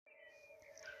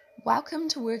Welcome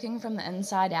to Working from the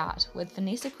Inside Out with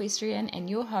Vanessa Equestrian and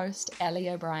your host, Ali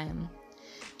O'Brien.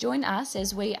 Join us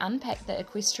as we unpack the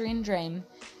equestrian dream,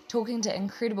 talking to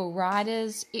incredible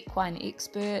riders, equine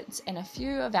experts, and a few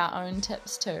of our own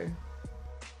tips too.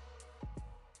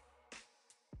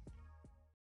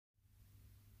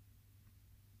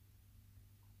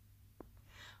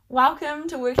 Welcome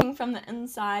to Working from the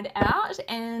Inside Out,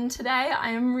 and today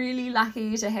I am really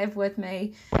lucky to have with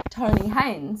me Tony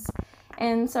Haynes.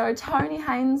 And so Tony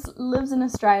Haynes lives in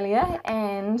Australia,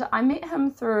 and I met him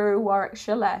through Warwick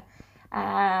Schiller.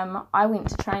 I went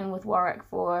to train with Warwick,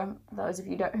 for those of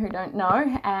you who don't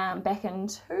know, back in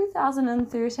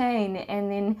 2013,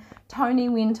 and then Tony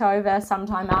went over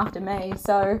sometime after me,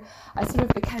 so I sort of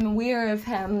became aware of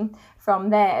him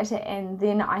from that, and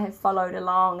then I have followed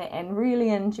along and really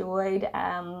enjoyed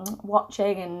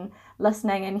watching and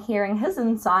listening and hearing his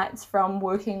insights from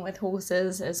working with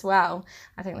horses as well.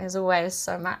 I think there's always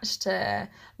so much to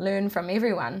learn from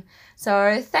everyone.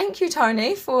 So thank you,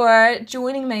 Tony, for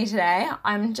joining me today.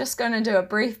 I'm just going to do a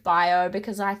brief bio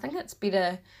because I think it's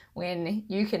better when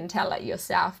you can tell it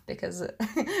yourself, because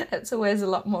it's always a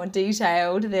lot more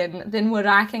detailed than what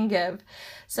I can give.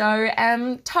 So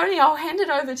Tony, I'll hand it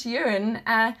over to you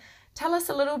and tell us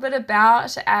a little bit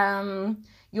about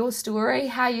your story,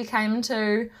 how you came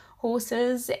to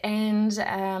horses, and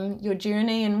your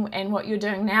journey and what you're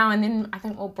doing now, and then I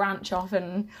think we'll branch off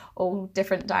in all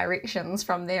different directions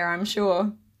from there, I'm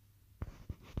sure.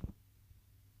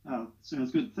 Oh,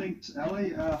 sounds good. Thanks, Ali.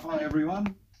 Hi,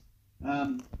 everyone.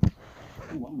 I'm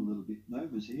a little bit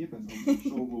nervous here, but I'm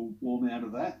sure we'll warm out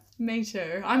of that. Me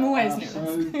too. I'm always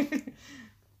nervous.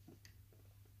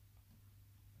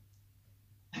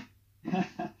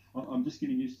 I'm just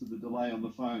getting used to the delay on the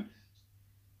phone.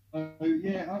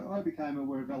 I became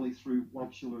aware of Ali through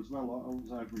Warwick Schiller as well. I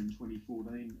was over in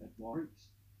 2014 at Warwick's,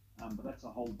 but that's a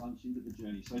whole bunch into the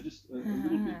journey. So just a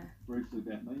little bit briefly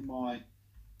about me. My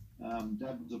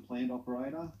dad was a plant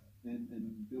operator and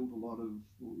built a lot of,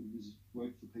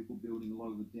 worked for people building a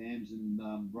lot of the dams and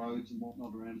roads and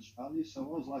whatnot around Australia. So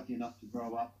I was lucky enough to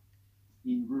grow up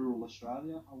in rural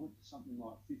Australia. I went to something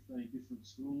like 15 different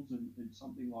schools, and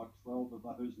something like 12 of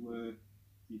those were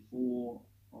before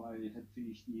I had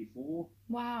finished year 4.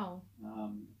 Wow.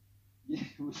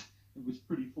 It was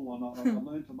pretty full on. I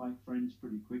learned to make friends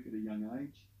pretty quick at a young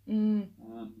age.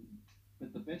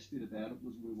 But the best bit about it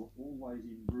was we were always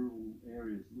in rural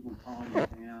areas, little tiny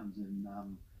towns, and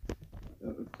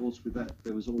of course with that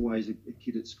there was always a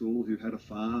kid at school who had a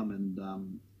farm, and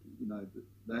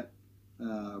that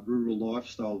rural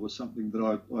lifestyle was something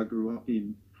that I grew up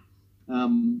in.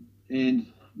 And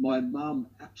my mum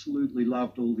absolutely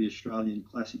loved all the Australian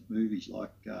classic movies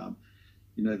like The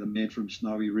Man from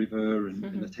Snowy River and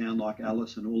A Town Like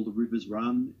Alice and All the Rivers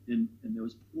Run, and there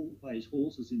was always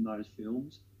horses in those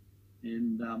films.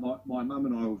 And my mum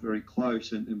and I were very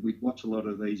close, and we'd watch a lot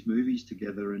of these movies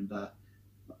together, and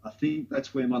I think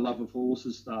that's where my love of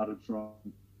horses started from.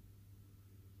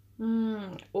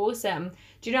 Awesome.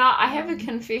 Do you know, I have a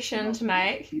confession to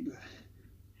make.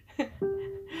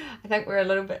 I think we're a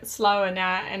little bit slower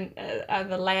now, and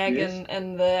the lag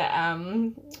in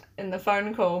the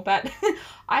phone call, but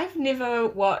I've never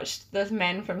watched The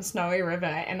Man from Snowy River,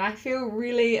 and I feel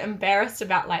really embarrassed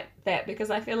about that,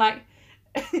 because I feel like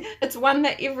it's one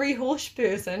that every horse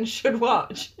person should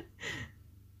watch.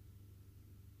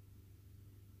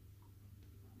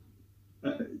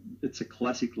 It's a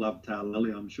classic love tale,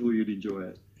 Lily. I'm sure you'd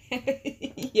enjoy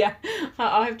it. Yeah,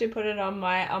 I'll have to put it on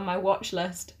my watch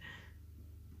list.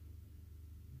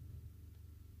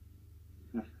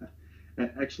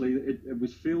 Actually, it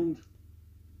was filmed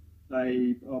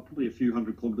probably a few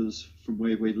hundred kilometres from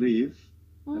where we live,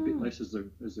 a bit less as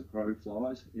the crow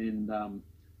flies, and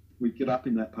we get up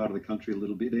in that part of the country a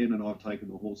little bit. Anne and I've taken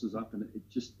the horses up, and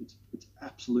it's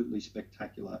absolutely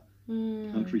spectacular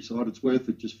countryside. It's worth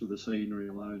it just for the scenery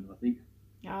alone, I think.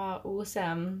 Oh,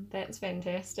 awesome. That's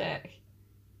fantastic.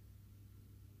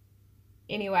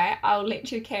 Anyway, I'll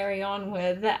let you carry on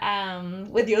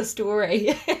with your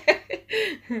story.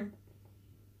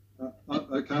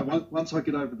 Okay, once I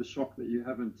get over the shock that you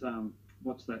haven't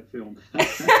watched that film.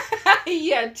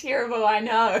 Yeah, terrible, I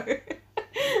know.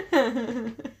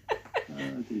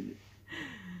 Dear.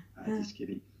 Just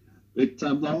kidding. But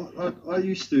I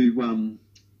used to want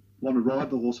to ride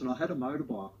the horse, and I had a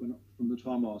motorbike from the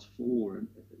time I was 4, and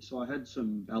so I had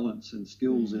some balance and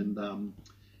skills, and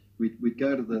we'd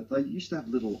go to they used to have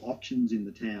little auctions in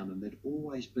the town, and there'd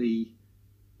always be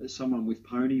someone with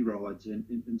pony rides,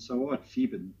 and so I'd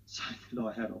fib and say that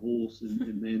I had a horse,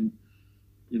 and then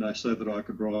so that I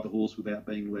could ride the horse without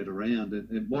being led around,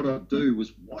 and what I'd do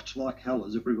was watch like hell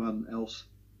as everyone else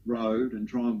road and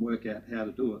try and work out how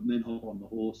to do it, and then hop on the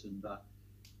horse. And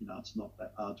it's not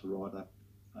that hard to ride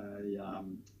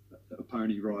a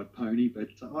pony ride pony, but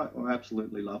I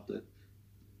absolutely loved it.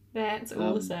 That's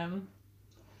awesome.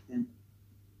 And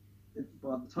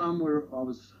by the time I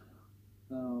was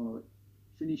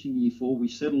finishing year 4, we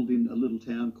settled in a little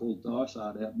town called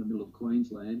Dysart out in the middle of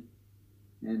Queensland.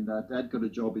 And Dad got a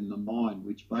job in the mine,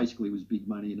 which basically was big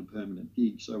money and a permanent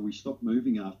gig. So we stopped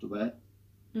moving after that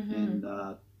and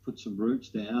put some roots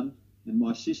down. And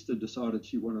my sister decided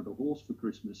she wanted a horse for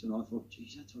Christmas, and I thought,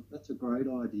 geez, that's a great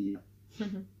idea.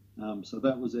 So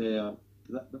that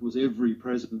was every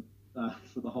present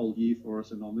for the whole year for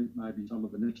us, and I think maybe some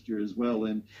of the next year as well.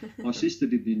 And my sister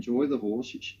didn't enjoy the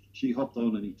horse. She hopped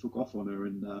on and he took off on her,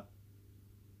 and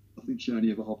I think she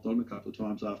only ever hopped on a couple of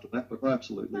times after that, but I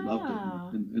absolutely loved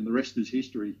it, and the rest is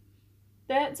history.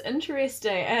 That's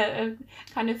interesting.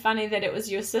 Kind of funny that it was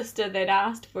your sister that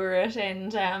asked for it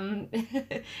and and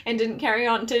didn't carry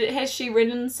on. Has she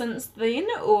ridden since then,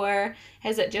 or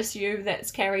has it just you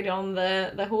that's carried on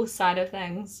the horse side of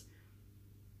things?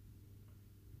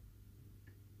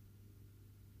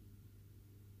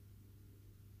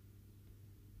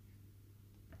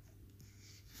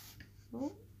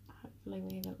 Oh, hopefully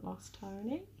we haven't lost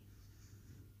Tony.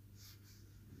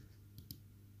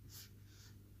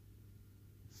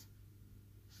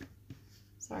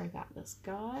 Sorry about this,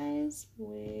 guys.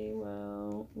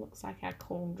 Looks like our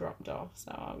call dropped off,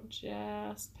 so I'll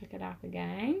just pick it up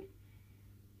again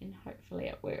and hopefully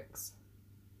it works.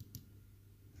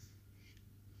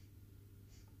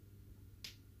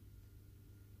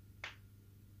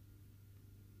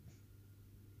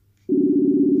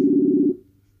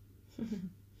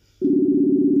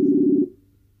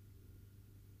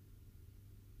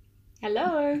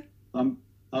 Hello.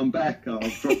 I'm back.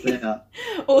 I've dropped out.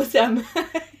 Awesome.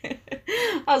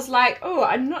 I was like, oh,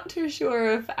 I'm not too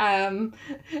sure if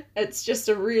it's just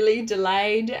a really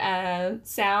delayed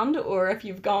sound or if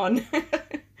you've gone.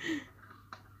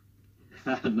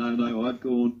 No, I've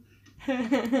gone.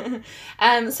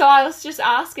 So I was just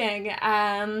asking,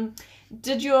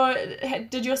 did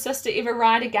your sister ever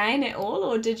ride again at all,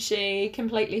 or did she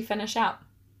completely finish up?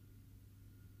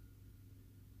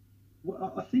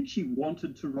 Well, I think she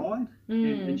wanted to ride,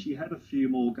 and she had a few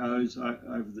more goes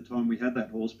over the time we had that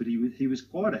horse, but he was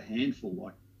quite a handful.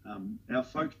 Like our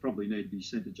folks probably need to be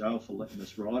sent to jail for letting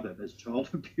us ride it as child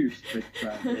abuse,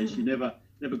 but she never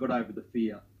got over the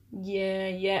fear. Yeah,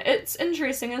 it's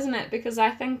interesting, isn't it? Because I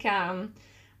think,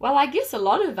 well, I guess a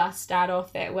lot of us start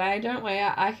off that way, don't we?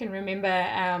 I can remember,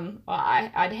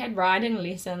 I'd had riding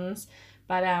lessons,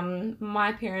 but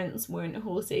my parents weren't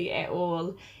horsey at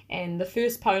all, and the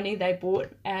first pony they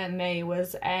bought me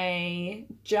was a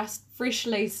just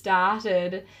freshly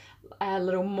started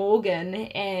little Morgan,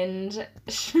 and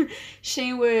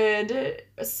she would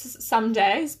some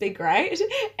days be great,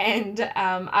 and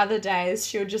other days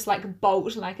she would just like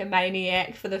bolt like a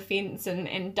maniac for the fence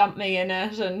and dump me in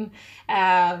it,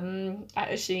 and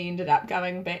she ended up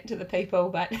going back to the people,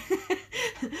 but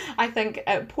I think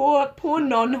poor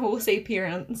non-horsey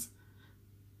parents.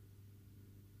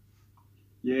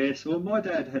 Yes, well, my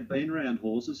dad had been around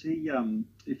horses. He,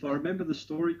 if I remember the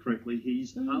story correctly,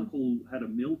 his uncle had a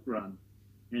milk run,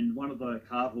 and one of the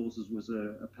cart horses was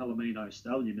a Palomino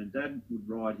stallion, and Dad would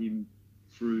ride him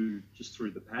through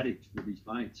the paddocks with his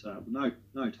mates. No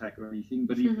tack or anything,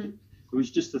 but it was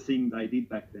just a thing they did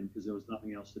back then because there was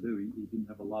nothing else to do. He didn't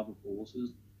have a love of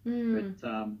horses, but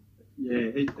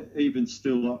even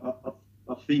still,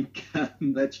 I think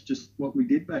that's just what we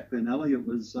did back then, Ali. It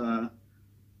was.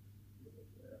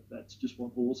 That's just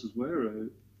what horses were.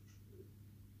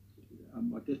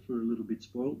 I guess we're a little bit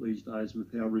spoilt these days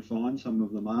with how refined some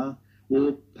of them are.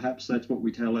 Or perhaps that's what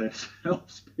we tell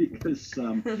ourselves because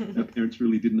our parents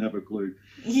really didn't have a clue.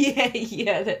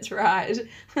 Yeah, that's right.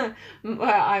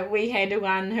 Well, we had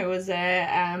one who was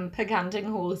a pig hunting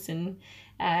horse, and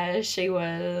she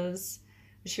was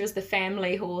the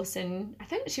family horse, and I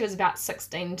think she was about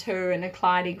 16.2 in a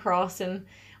Clyde Cross, and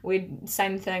we'd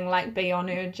same thing, like be on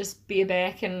her just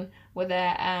bareback and with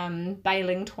a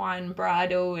baling twine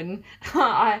bridle, and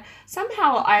I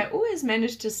always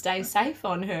managed to stay safe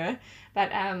on her,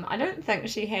 but I don't think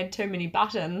she had too many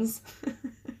buttons.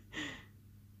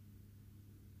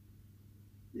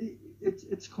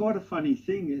 It's quite a funny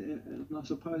thing, and I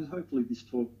suppose hopefully this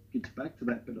talk gets back to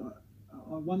that, but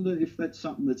I wonder if that's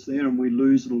something that's there and we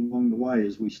lose it along the way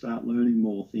as we start learning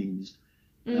more things.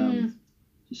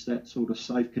 Just that sort of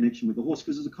safe connection with the horse,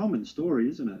 because it's a common story,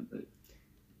 isn't it?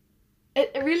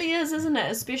 It really is, isn't it?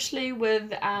 Especially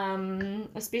with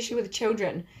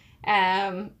children.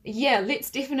 Yeah, let's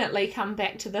definitely come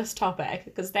back to this topic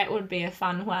because that would be a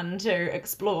fun one to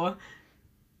explore.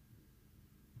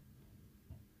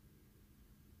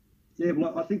 Yeah,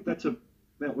 well, I think that's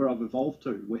about where I've evolved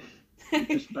to. We're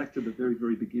just back to the very,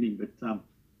 very beginning. But yeah,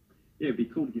 it'd be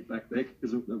cool to get back there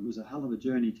because it was a hell of a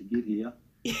journey to get here.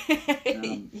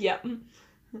 Yep.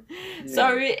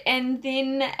 So Yeah, and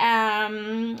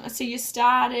then so you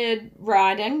started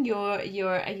riding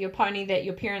your pony that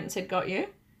your parents had got you.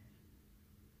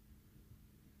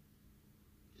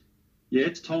 yeah,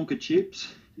 it's Tonka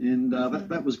Chips, and Hmm.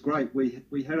 that was great.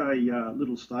 We had a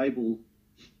little stable.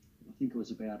 I think it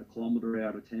was about a kilometre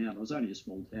out of town. It was only a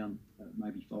small town,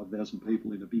 maybe 5,000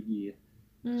 people in a big year.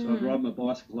 So I'd Mm. ride my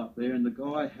bicycle up there, and the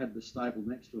guy had the stable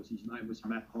next to us. His name was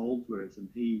Matt Holdsworth, and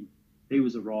he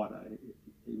was a rider.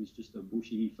 He was just a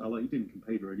bushy fella. He didn't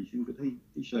compete or anything, but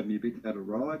he showed me a bit how to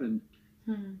ride, and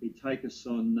Mm. he'd take us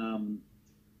on.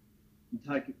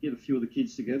 He'd get a few of the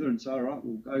kids together and say, all right,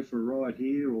 we'll go for a ride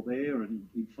here or there, and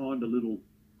he'd find a little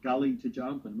gully to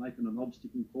jump and make an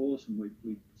obstacle course, and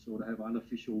we'd sort of have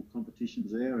unofficial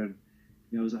competitions there, and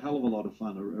it was a hell of a lot of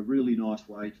fun. A really nice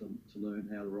way to learn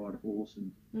how to ride a horse,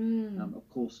 and Mm. of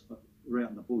course, we're out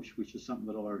in the bush, which is something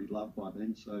that I already loved by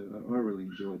then. So I really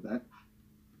enjoyed that.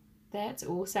 That's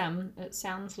awesome. It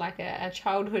sounds like a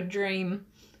childhood dream.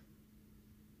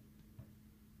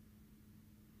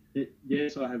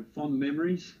 Yes, I have fond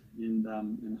memories, and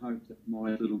hope that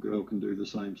my little girl can do the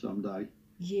same someday.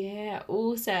 Yeah,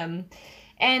 awesome.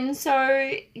 And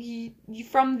so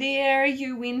from there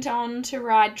you went on to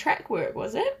ride track work,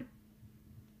 was it?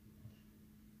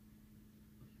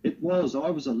 It was. I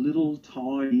was a little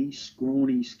tiny,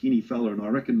 scrawny, skinny fella, and I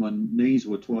reckon my knees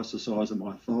were twice the size of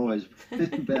my thighs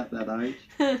about that age.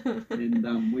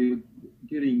 And we were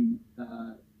getting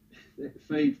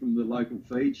feed from the local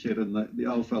feed shed, and the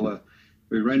old fella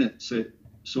who ran it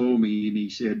saw me, and he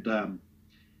said,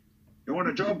 "You want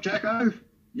a job, Jacko?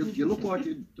 You look like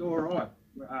you'd do all right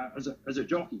as a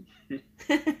jockey."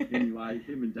 Anyway,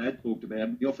 him and Dad talked about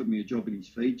it. He offered me a job in his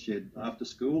feed shed after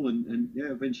school, and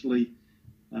yeah, eventually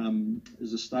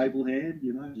as a stable hand,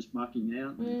 just mucking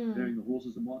out and Mm. preparing the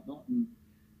horses and whatnot. And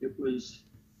it was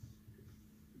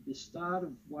the start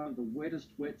of one of the wettest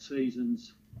wet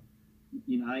seasons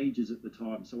in ages at the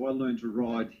time. So I learned to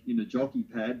ride in a jockey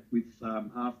pad with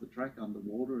half the track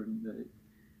underwater, and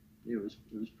yeah, it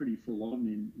was pretty full on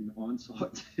in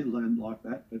hindsight to learn like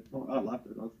that. But I loved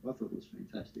it. I thought it was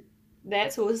fantastic.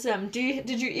 That's awesome. Did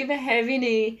you ever have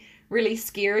any really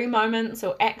scary moments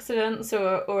or accidents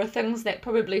or things that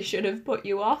probably should have put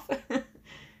you off?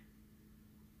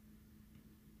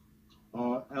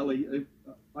 Ali,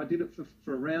 I did it for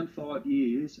around 5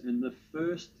 years, and the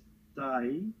first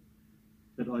day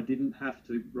that I didn't have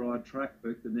to ride track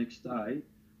work the next day,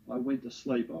 I went to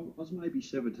sleep. I was maybe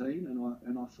 17,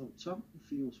 and I thought something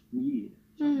feels weird.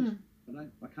 Something's Mm.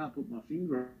 I can't put my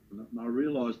finger on it, and I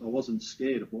realised I wasn't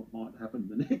scared of what might happen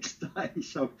the next day.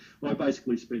 So I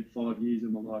basically spent 5 years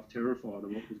of my life terrified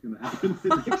of what was going to happen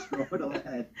the next ride I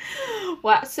had.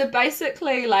 Wow, so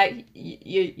basically like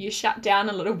you shut down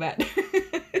a little bit.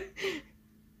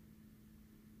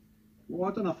 Well,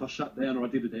 I don't know if I shut down or I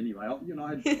did it anyway. I'd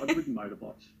ridden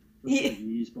motorbikes for Yeah,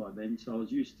 years by then, so I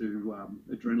was used to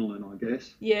adrenaline, I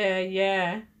guess. yeah,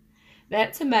 yeah.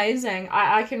 That's amazing.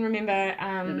 I can remember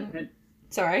And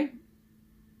sorry.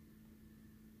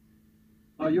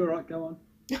 oh, you're right. Go on.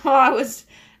 Oh,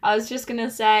 I was just gonna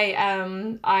say,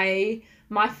 I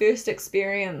my first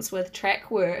experience with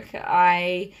track work,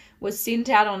 I was sent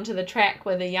out onto the track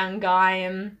with a young guy,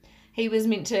 and he was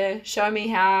meant to show me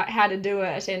how to do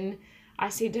it, and I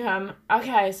said to him,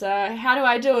 "Okay, so how do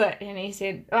I do it?" And he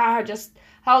said, "Oh, just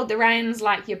hold the reins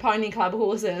like your pony club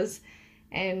horses."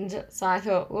 And so I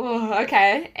thought, oh,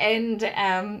 okay, and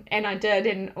I did,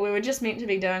 and we were just meant to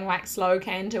be doing like slow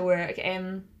canter work,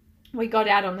 and we got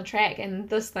out on the track and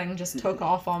this thing just took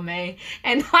off on me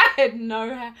and I had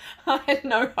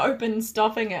no hope in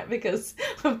stopping it because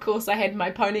of course I had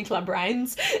my pony club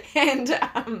reins and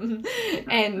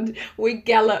we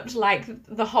galloped like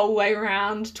the whole way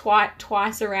around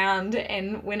twice around,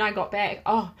 and when I got back,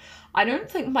 oh, I don't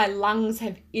think my lungs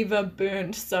have ever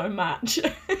burnt so much.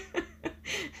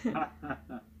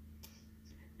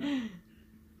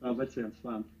 Oh, that sounds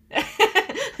fun.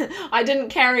 I didn't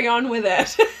carry on with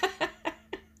it.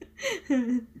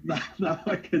 No, no,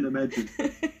 I can imagine.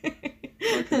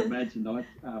 I can imagine.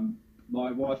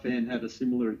 My wife Anne had a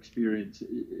similar experience,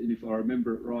 and if I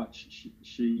remember it right,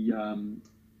 she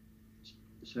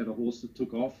had a horse that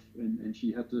took off, and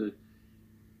she had to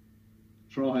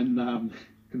try and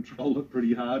control it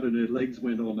pretty hard, and her legs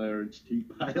went on her, and she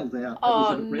bailed out. Was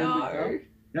Oh it at Randwick no. Cup?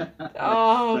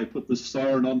 Oh. They put the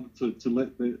siren on to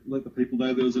let the people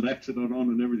know there was an accident on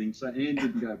and everything. So Anne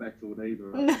didn't go back to it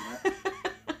either after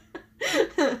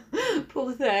that.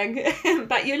 Poor thing.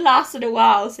 But you lasted a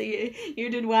while, so you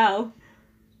did well.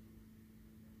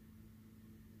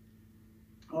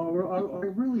 Oh, I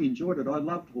really enjoyed it. I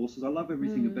loved horses. I love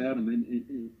everything about them,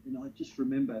 and I just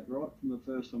remember right from the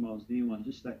first time I was near one,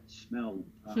 just that smell,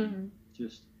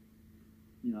 just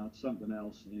it's something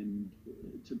else. And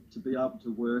to be able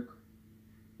to work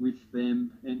with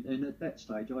them, and at that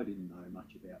stage I didn't know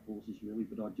much about horses really,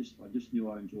 but I just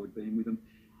knew I enjoyed being with them.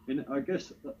 And I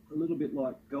guess a little bit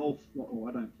like golf, well,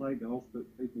 I don't play golf, but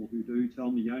people who do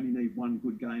tell me you only need one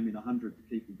good game in 100 to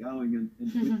keep you going. And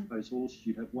with those horses,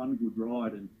 you'd have one good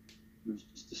ride, and it was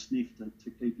just a sniff to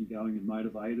keep you going and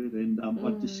motivated. And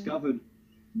I discovered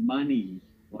money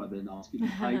by then. I was getting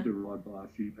paid to ride by a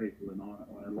few people, and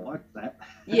I liked that.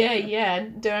 Yeah,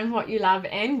 doing what you love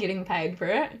and getting paid for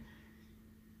it.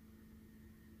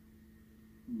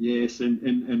 Yes,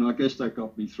 and I guess that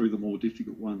got me through the more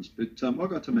difficult ones. But I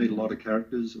got to meet a lot of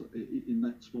characters in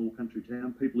that small country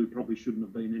town, people who probably shouldn't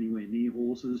have been anywhere near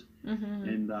horses,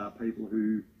 and people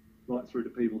who, right through to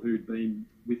people who'd been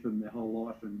with them their whole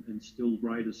life and still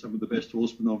rate as some of the best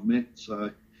horsemen I've met.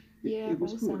 So it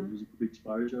was awesome. good. It was a good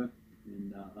exposure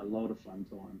and a lot of fun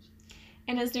times.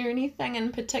 And is there anything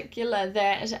in particular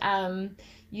that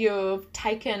you've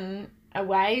taken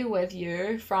away with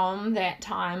you from that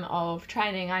time of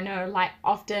training? I know, like,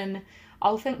 often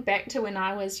I'll think back to when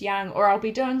I was young, or I'll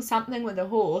be doing something with a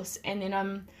horse, and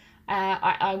then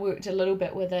I worked a little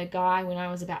bit with a guy when I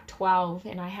was about 12,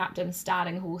 and I helped him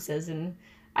starting horses, and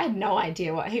I had no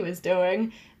idea what he was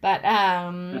doing, but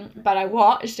I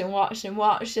watched and watched and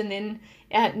watched, and then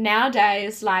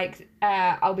nowadays, like,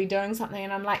 I'll be doing something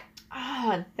and I'm like,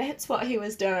 oh, that's what he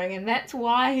was doing, and that's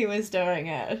why he was doing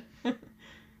it.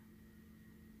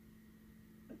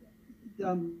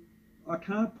 I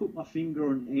can't put my finger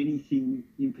on anything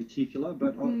in particular,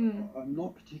 but I'm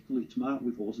not particularly smart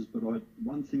with horses. But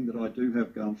one thing that I do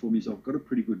have going for me is I've got a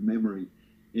pretty good memory,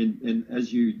 and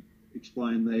as you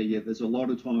explained there, there's a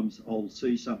lot of times I'll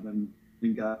see something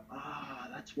and go,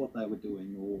 that's what they were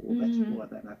doing, or that's why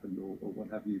that happened, or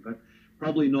what have you. But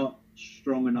probably not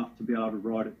strong enough to be able to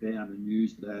write it down and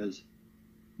use it as,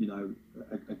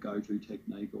 a go-to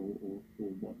technique or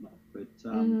whatnot. But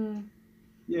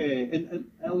yeah, and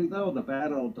Ali, they were the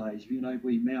bad old days.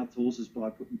 We mouthed horses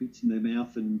by putting bits in their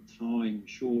mouth and tying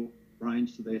short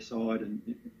reins to their side, and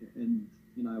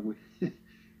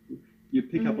you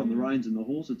pick up on the reins and the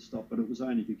horse would stop, but it was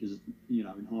only because,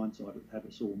 in hindsight, it had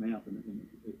a sore mouth and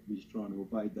it was trying to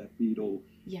evade that bit, or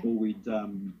we'd,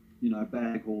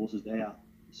 bag horses out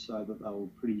so that they were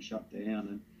pretty shut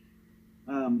down,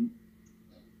 and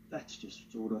that's just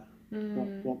sort of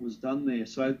what was done there.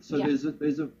 So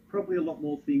there's probably a lot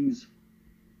more things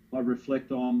I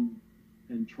reflect on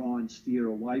and try and steer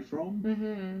away from.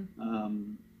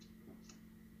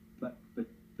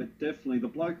 But definitely the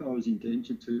bloke I was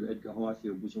indentured to, Edgar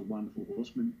Highfield, was a wonderful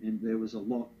horseman, and there was a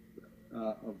lot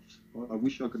I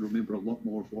wish I could remember a lot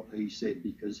more of what he said,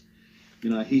 because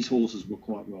his horses were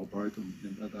quite well broken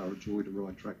and they were a joy to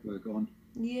ride track work on.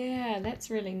 Yeah, that's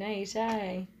really neat,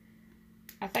 eh?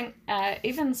 I think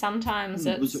even sometimes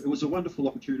it was a wonderful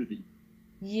opportunity.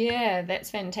 Yeah, that's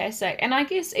fantastic. And I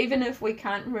guess even if we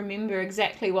can't remember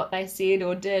exactly what they said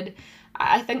or did,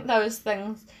 I think those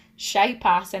things shape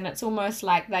us, and it's almost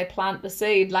like they plant the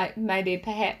seed, like maybe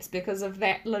perhaps because of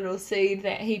that little seed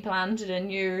that he planted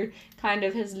in you kind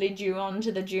of has led you on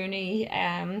to the journey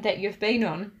that you've been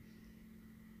on.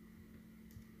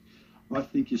 I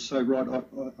think you're so right.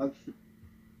 I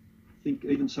think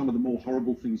even some of the more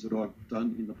horrible things that I've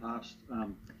done in the past, I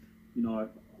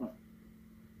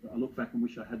look back and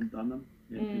wish I hadn't done them.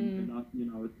 And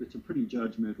it's a pretty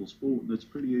judgmental sport, and it's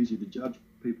pretty easy to judge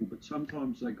people, but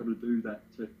sometimes they've got to do that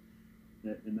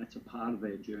and that's a part of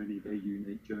their journey, their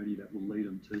unique journey that will lead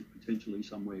them to potentially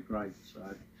somewhere great. So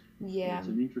it's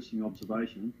an interesting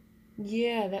observation.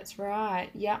 Yeah, that's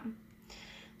right. Yep.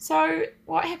 So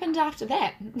what happened after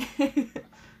that?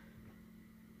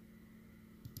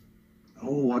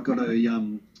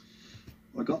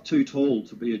 I got too tall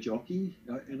to be a jockey,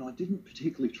 and I didn't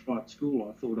particularly try at school.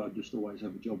 I thought I'd just always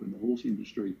have a job in the horse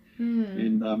industry.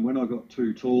 And when I got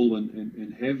too tall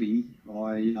and heavy,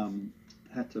 I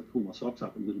had to pull my socks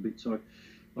up a little bit. So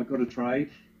I got a trade,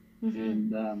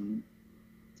 and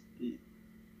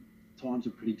times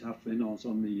were pretty tough then. I was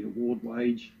on the award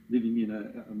wage, living in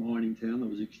a mining town that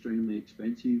was extremely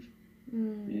expensive.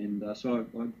 And so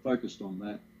I focused on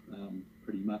that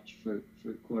pretty much for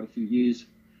quite a few years.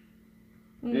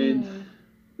 And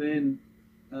then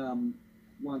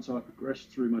once I progressed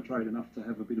through my trade enough to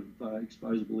have a bit of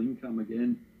exposable income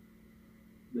again,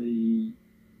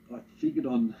 I figured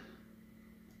on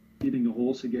getting a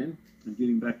horse again and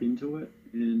getting back into it.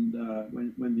 And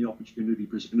when the opportunity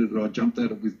presented it, I jumped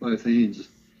at it with both hands.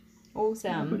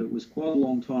 Awesome. But it was quite a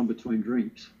long time between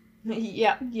drinks.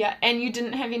 Yeah. And you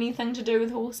didn't have anything to do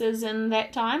with horses in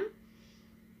that time?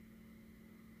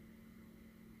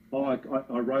 I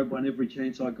rode one every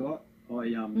chance I got.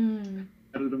 I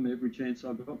added them every chance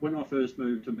I got. When I first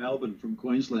moved to Melbourne from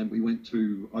Queensland, we went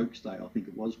to Oaksday. I think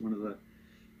it was one of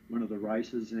the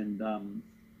races, and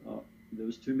there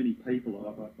was too many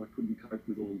people. I couldn't cope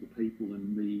with all the people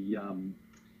and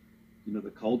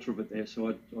the culture of it there.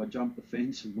 So I jumped the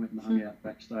fence and went and hung out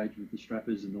backstage with the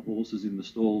strappers and the horses in the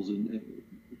stalls, and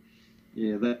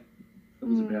that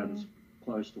was about as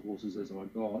close to horses as I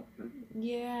got. But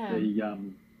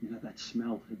that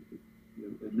smell,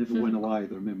 it never went away,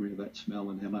 the memory of that smell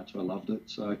and how much I loved it.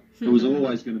 So it was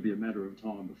always going to be a matter of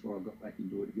time before I got back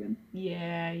into it again.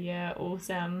 Yeah,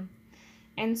 awesome.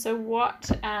 And so what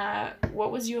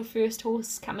was your first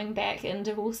horse coming back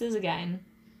into horses again?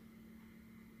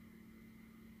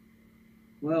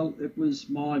 Well, it was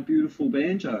my beautiful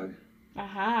Banjo.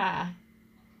 Aha.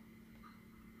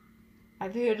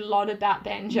 I've heard a lot about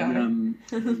Banjo.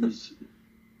 It was...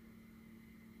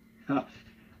 I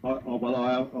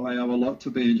owe a lot to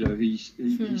Banjo. He's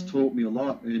taught me a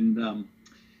lot, and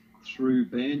through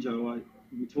Banjo,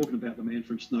 we're talking about the man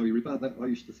from Snowy River. I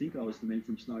used to think I was the man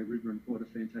from Snowy River and quite a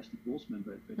fantastic horseman,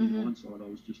 but in hindsight, I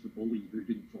was just a bully who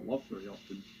didn't fall off very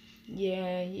often.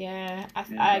 Yeah.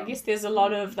 I guess there's a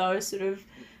lot of those sort of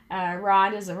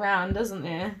riders around, isn't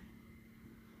there?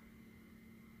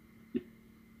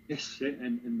 Yes,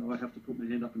 and I have to put my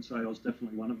hand up and say I was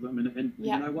definitely one of them. And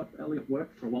you know what, Elliot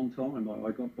worked for a long time.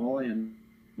 I got by and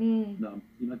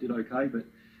did okay. But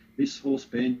this horse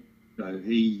Banjo,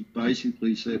 he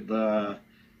basically said, I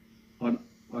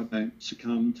don't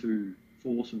succumb to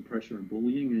force and pressure and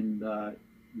bullying, and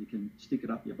you can stick it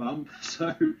up your bum.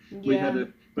 So we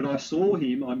had but I saw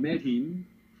him, I met him,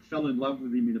 fell in love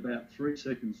with him in about 3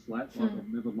 seconds flat.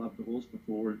 I've never loved a horse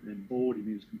before, and bored him.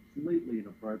 He was completely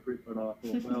inappropriate, but I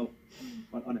thought, well,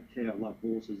 I don't care. I love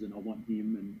horses, and I want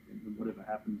him, and whatever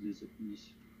happens is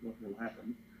what will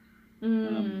happen.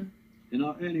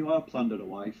 Anyway, I plundered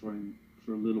away for him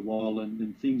for a little while,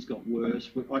 and things got worse.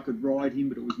 I could ride him,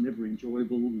 but it was never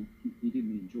enjoyable. He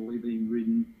didn't enjoy being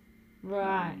ridden.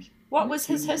 Right. What was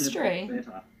his history?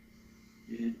 Better.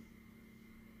 Yeah.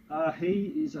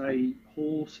 He is a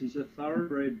horse. He's a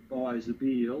thoroughbred by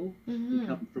Zabeel, who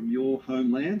come from your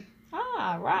homeland.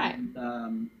 Ah, right.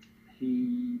 And,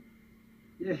 he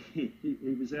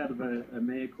was out of a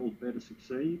mare called Better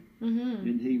Succeed,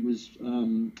 and he was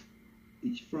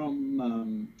he's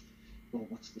from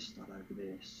what's the stud over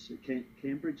there? So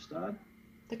Cambridge stud.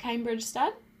 The Cambridge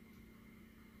stud.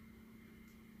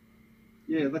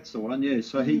 Yeah, that's the one. Yeah,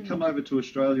 so he come over to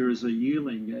Australia as a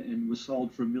yearling and was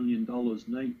sold for $1 million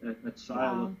neat at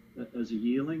sale as a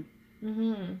yearling,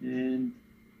 and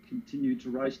continued to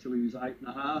race till he was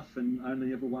 8.5, and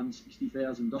only ever won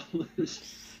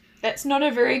 $60,000. That's not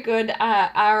a very good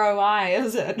ROI,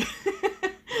 is it?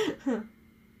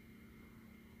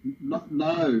 No,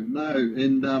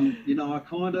 and I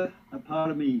a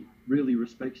part of me really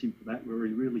respects him for that, where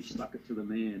he really stuck it to the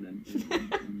man,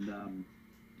 and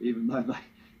even though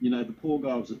the poor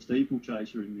guy was a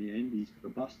steeplechaser in the end, he's got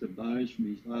a busted nose from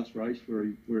his last race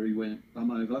where he went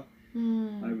bum over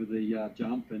the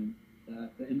jump, and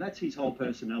that's his whole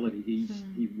personality.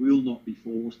 He will not be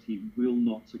forced. He will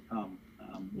not succumb.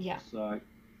 So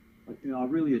I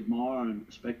really admire and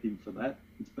respect him for that.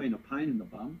 It's been a pain in the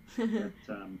bum, but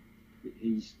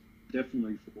he's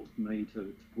definitely forced me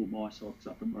to pull my socks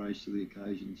up and race to the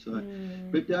occasion. So,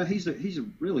 but he's a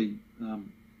really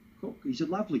he's a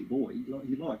lovely boy.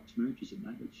 He likes smooches and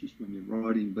that. It's just when you're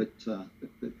riding, but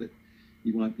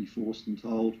you won't be forced and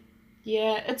told.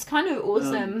 Yeah, it's kind of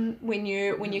awesome when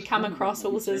you come across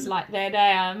horses like that.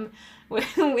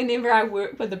 Whenever I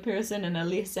work with a person in a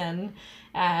lesson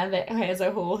that has a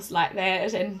horse like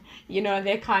that, and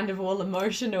they're kind of all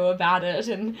emotional about it,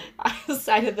 and I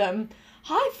say to them,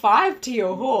 "High five to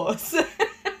your horse."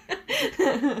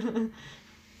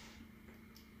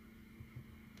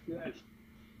 Yes.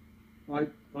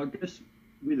 I guess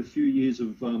with a few years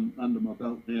of under my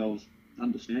belt now, I was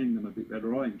understanding them a bit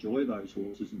better. I enjoy those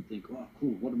horses and think, oh,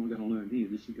 cool, what am I going to learn here?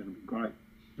 This is going to be great.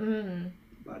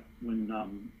 But when,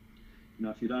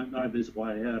 if you don't know there's a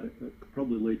way out, it could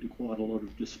probably lead to quite a lot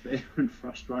of despair and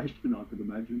frustration, I could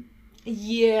imagine.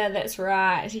 Yeah, that's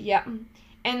right. Yeah.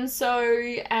 And so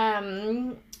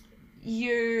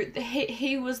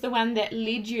he was the one that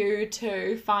led you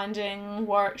to finding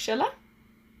Warwick Schiller?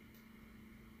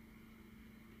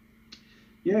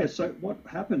 Yeah, so what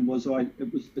happened was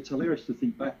it's hilarious to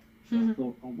think back. I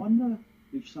thought, I wonder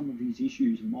if some of his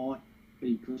issues might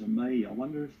be because of me. I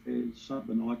wonder if there's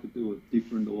something I could do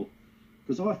different, or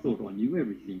because I thought I knew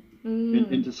everything.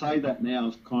 And to say that now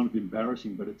is kind of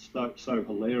embarrassing, but it's so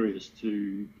hilarious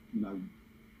to,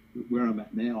 where I'm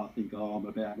at now. I think, I'm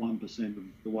about 1% of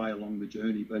the way along the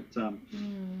journey. But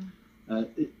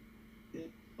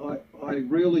I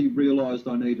really realised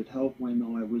I needed help when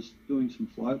I was doing some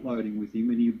float loading with him,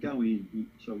 and he'd go in,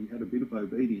 so he had a bit of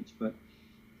obedience, but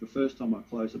the first time I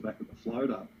closed the back of the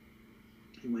floater,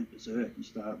 he went berserk. He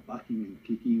started bucking and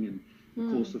kicking, and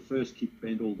of course the first kick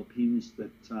bent all the pins that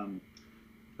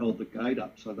held the gate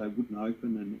up so they wouldn't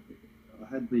open, and I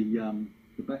had the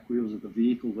back wheels of the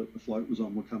vehicle that the float was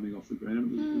on were coming off the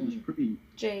ground. It was pretty...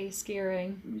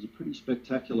 scaring. It was a pretty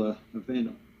spectacular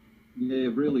event. Yeah,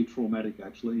 really traumatic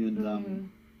actually,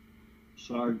 and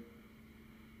so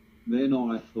then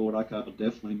I thought, okay, I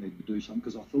definitely need to do something,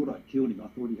 because I thought I'd killed him. I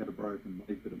thought he had a broken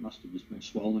leg, but it must have just been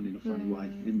swollen in a funny way.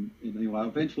 And anyway,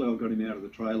 eventually I got him out of the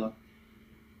trailer,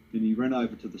 and he ran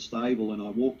over to the stable, and I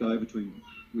walked over to him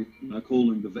with,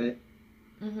 calling the vet,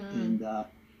 and I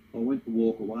went to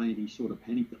walk away, and he sort of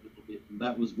panicked a little bit, and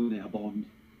that was when our bond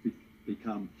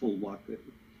become full like that.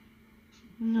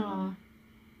 No.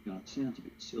 It sounds a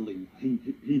bit silly. He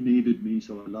needed me,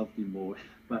 so I loved him more.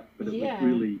 But it was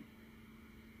really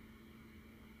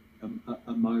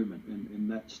a moment, and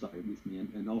that stayed with me.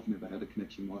 And I've never had a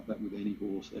connection like that with any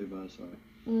horse ever. So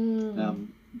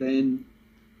then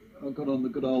I got on the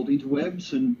good old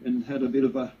interwebs and had a bit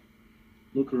of a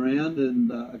look around, and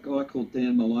a guy called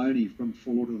Dan Maloney from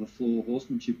Floor to the Floor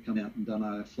Horsemanship come out and done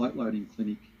a float loading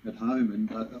clinic at home,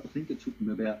 and I think it took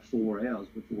him about 4 hours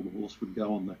before the horse would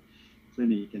go on the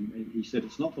clinic, and he said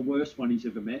it's not the worst one he's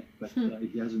ever met, but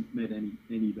he hasn't met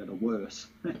any that are worse.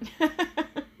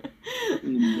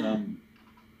 And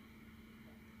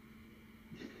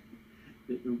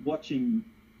watching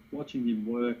him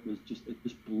work was just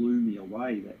blew me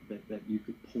away that you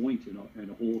could point and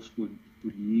a horse would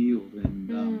yield,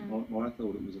 and I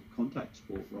thought it was a contact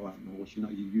sport riding a horse. You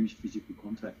use physical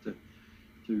contact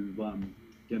to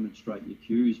demonstrate your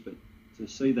cues, but to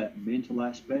see that mental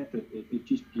aspect, it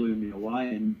just blew me away.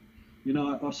 And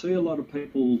I see a lot of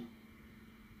people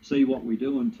see what we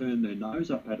do and turn their nose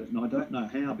up at it, and I don't know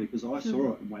how, because I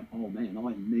saw it and went, oh man,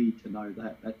 I need to know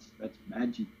that. That's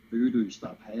magic voodoo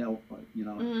stuff. How,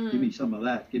 give me some of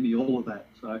that, give me all of that.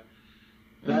 So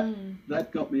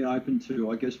that got me open to,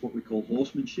 I guess, what we call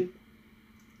horsemanship.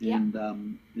 And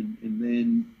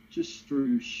then just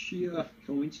through sheer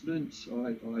coincidence,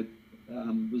 I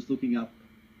was looking up.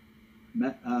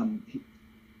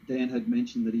 Dan had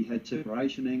mentioned that he had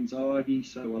separation anxiety,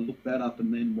 so I looked that up,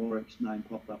 and then Warwick's name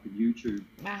popped up in YouTube.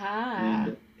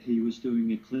 And he was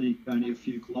doing a clinic only a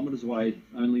few kilometres away,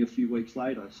 only a few weeks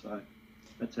later. So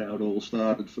that's how it all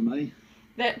started for me.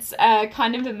 That's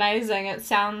kind of amazing. It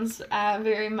sounds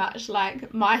very much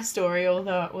like my story,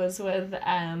 although it was with...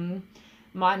 I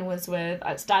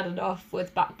started off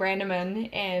with Buck Brannaman,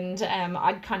 and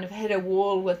I'd kind of hit a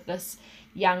wall with this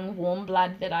young warm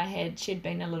blood that I had. She'd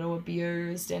been a little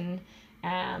abused, and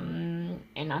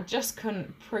I just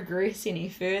couldn't progress any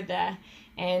further,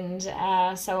 and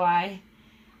so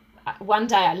one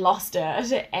day I lost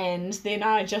it, and then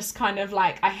I just kind of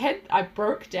I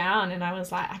broke down, and I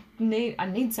was like, I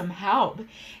need some help.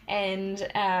 And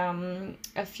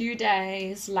a few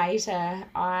days later,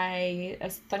 a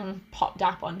thing popped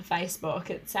up on Facebook.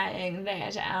 It's saying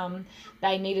that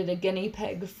they needed a guinea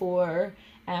pig for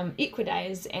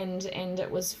Equidays, and it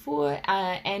was for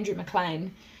Andrew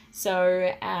McLean.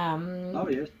 So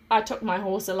I took my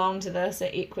horse along to this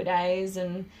at Equidays,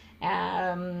 and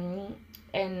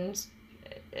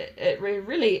it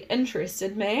really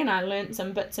interested me, and I learnt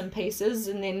some bits and pieces,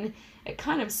 and then it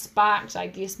kind of sparked, I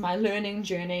guess, my learning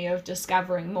journey of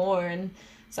discovering more. And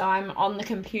so I'm on the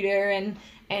computer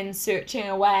and searching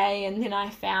away, and then I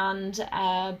found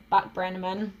Buck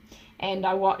Brannaman, and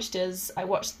I watched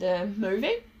the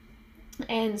movie,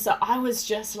 and so I was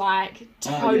just like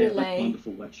totally... that's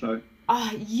wonderful, that show.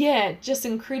 Yeah, just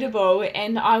incredible.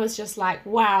 And I was just like,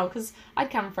 wow, because I'd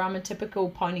come from a typical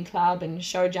pony club and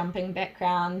show jumping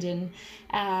background, and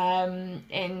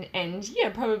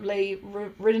probably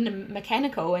ridden a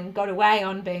mechanical and got away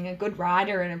on being a good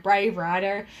rider and a brave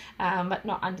rider, but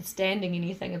not understanding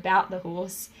anything about the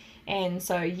horse. And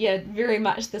so, very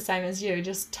much the same as you,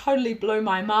 just totally blew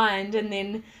my mind. And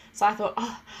then, so I thought,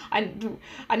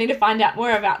 I need to find out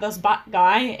more about this Buck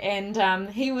guy. And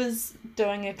he was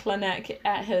doing a clinic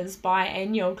at his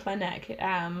biannual clinic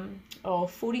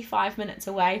 45 minutes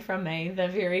away from me the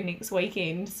very next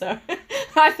weekend. So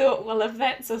I thought, well, if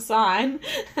that's a sign.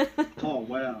 Oh,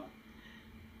 wow.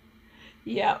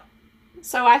 Yeah.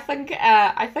 So I think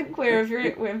we're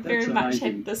very much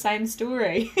had the same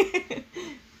story.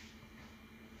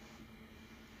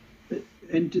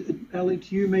 And Ali,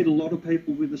 do you meet a lot of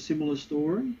people with a similar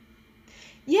story?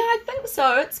 Yeah, I think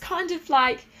so. It's kind of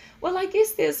like, well, I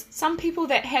guess there's some people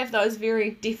that have those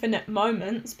very definite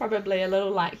moments, probably a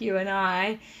little like you and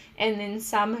I, and then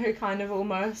some who kind of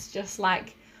almost just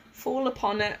like fall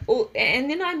upon it. And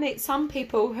then I meet some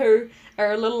people who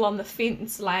are a little on the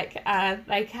fence, like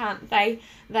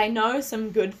they know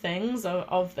some good things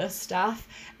of this stuff,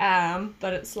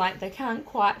 but it's like they can't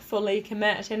quite fully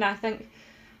commit. And I think,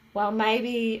 well,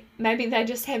 maybe they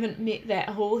just haven't met that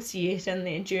horse yet in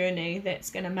their journey that's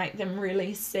going to make them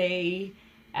really see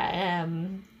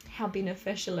how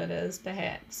beneficial it is,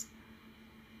 perhaps.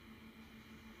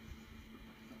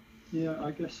 Yeah,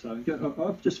 I guess so.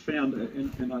 I've just found,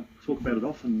 and I talk about it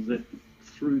often, that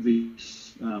through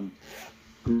this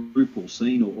group or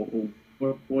scene or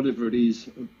whatever it is,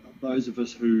 those of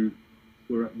us who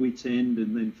were at wit's end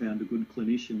and then found a good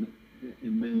clinician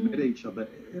and met each other,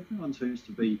 everyone seems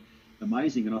to be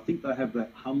amazing, and I think they have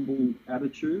that humble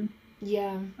attitude.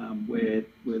 Yeah. Where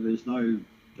there's no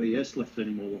BS left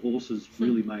anymore. The horses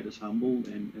really made us humble,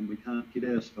 and we can't kid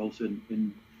ourselves,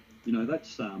 and you know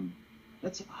that's a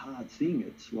hard thing.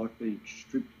 It's like being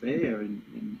stripped bare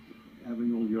and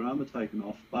having all your armour taken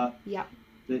off. But yeah.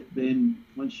 Then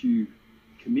once you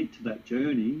commit to that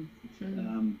journey, you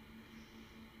know,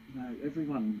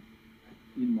 everyone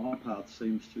in my path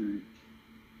seems to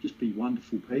just be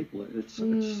wonderful people. It's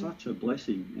such a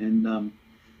blessing. And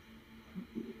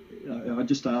I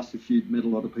just asked if you'd met a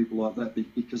lot of people like that,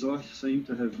 because I seem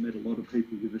to have met a lot of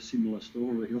people with a similar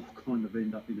story who all kind of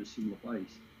end up in a similar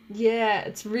place. Yeah,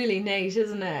 it's really neat,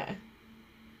 isn't it?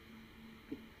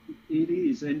 It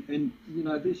is. And you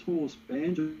know, this horse,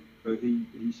 Banjo,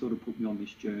 he sort of put me on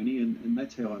this journey, and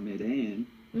that's how I met Anne.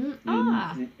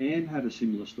 Anne had a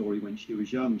similar story when she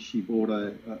was young. She bought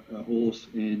a horse,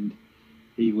 and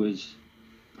he was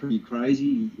pretty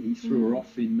crazy. He threw her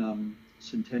off in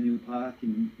Centennial Park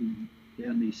in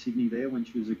down near Sydney there when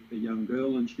she was a young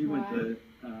girl, and she went to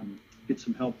get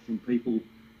some help from people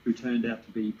who turned out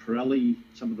to be Pirelli,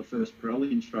 some of the first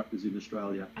Pirelli instructors in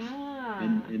Australia.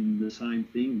 And the same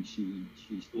thing, she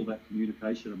saw that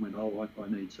communication and went, oh, I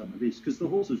need some of this, because the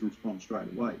horses respond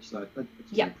straight away, so that's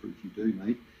no proof you do,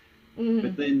 mate.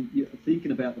 But then you're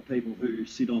thinking about the people who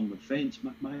sit on the fence,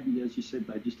 maybe, as you said,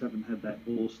 they just haven't had that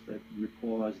horse that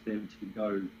requires them to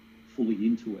go fully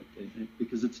into it,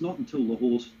 because it's not until the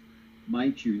horse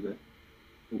makes you that,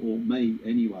 or me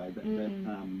anyway,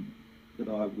 that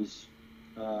I was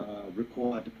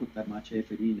required to put that much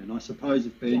effort in. And I suppose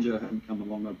if Banjo hadn't come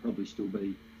along, I'd probably still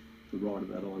be the rider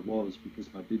that I was, because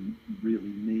I didn't really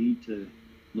need to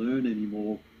learn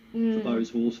anymore for those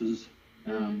horses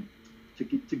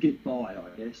to get by, I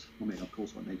guess. I mean, of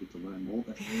course I needed to learn more,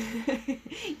 but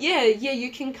yeah,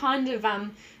 you can kind of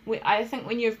I think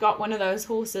when you've got one of those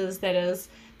horses that is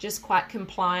just quite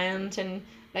compliant, and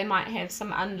they might have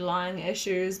some underlying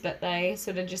issues, but they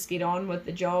sort of just get on with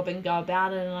the job and go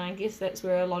about it. And I guess that's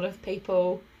where a lot of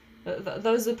people,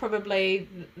 those are probably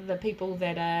the people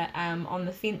that are on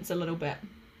the fence a little bit.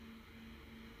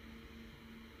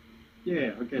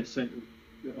 Yeah, I guess a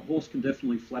horse can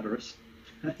definitely flatter us.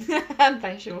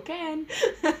 They sure can.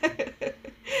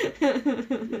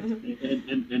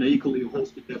 and equally, a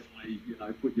horse can definitely, you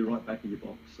know, put you right back in your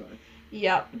box. So.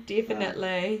 Yep,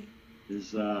 definitely.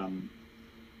 There's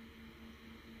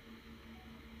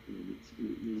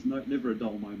never a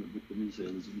dull moment with them, is there?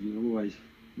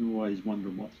 You're always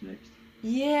wondering what's next.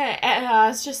 Yeah, I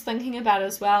was just thinking about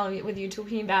as well, with you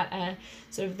talking about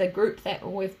sort of the group that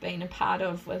we've been a part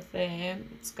of with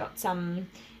it's got some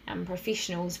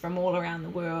professionals from all around the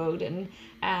world, and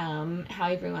how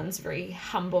everyone's very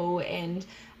humble. And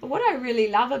what I really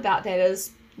love about that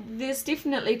is there's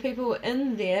definitely people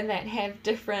in there that have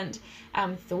different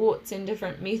thoughts and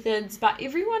different methods, but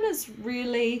everyone is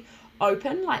really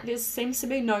open. Like, there seems to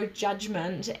be no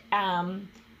judgment.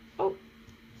 Oh,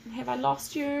 have I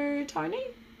lost you, Tony?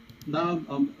 No,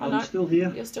 I'm still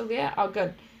here. You're still there? Oh,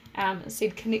 good. It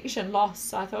said connection lost,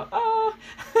 so I thought,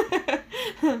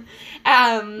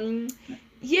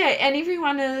 yeah, and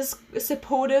everyone is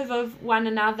supportive of one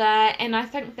another, and I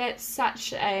think that's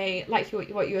such a, like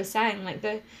what you were saying, like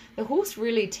the horse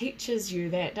really teaches you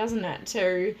that, doesn't it,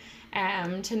 to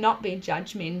to not be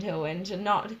judgmental and to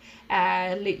not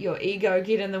let your ego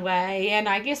get in the way. And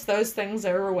I guess those things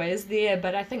are always there,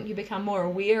 but I think you become more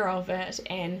aware of it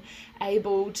and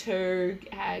able to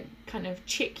kind of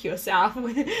check yourself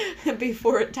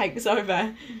before it takes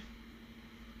over.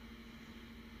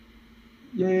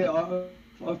 Yeah,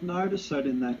 I've noticed that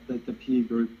in that the peer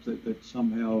group that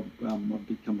somehow I've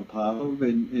become a part of,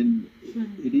 and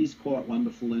it is quite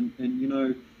wonderful. And you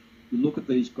know, you look at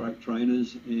these great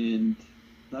trainers, and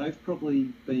they've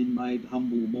probably been made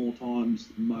humble more times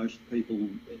than most people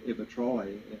ever try.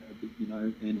 You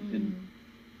know, and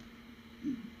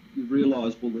you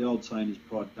realise, well, the old saying is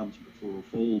pride comes before a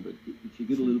fall. But if you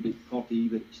get a little bit cocky,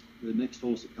 that the next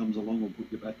horse that comes along will put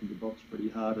you back in the box pretty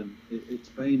hard. And it's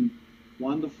been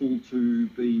wonderful to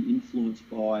be influenced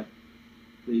by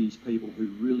these people who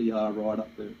really are right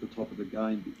up there at the top of the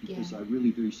game, because they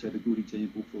really do set a good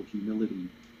example for humility.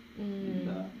 And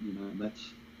you know,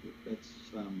 that's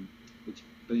it's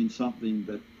been something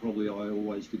that probably I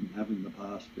always didn't have in the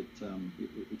past, but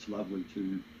it's lovely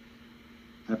to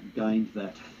have gained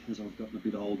that as I've gotten a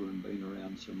bit older and been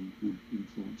around some good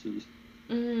influences.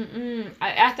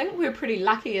 I think we're pretty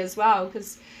lucky as well,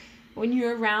 because when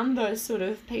you're around those sort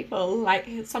of people, like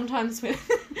sometimes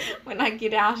when I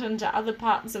get out into other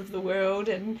parts of the world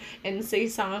and see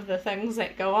some of the things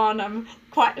that go on, I'm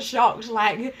quite shocked,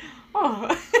 like, oh,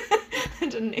 I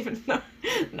didn't even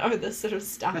know this sort of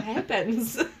stuff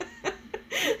happens.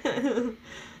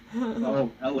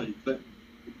 Oh, Ali,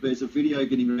 there's a video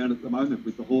getting around at the moment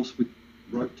with the horse with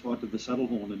rope tied to the saddle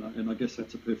horn, and I guess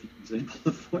that's a perfect example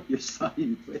of what you're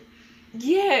saying.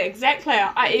 Yeah, exactly.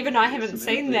 I haven't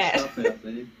seen that. Stuff out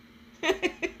there.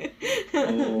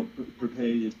 Or prepare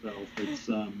yourself.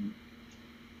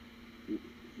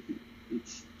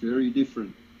 It's very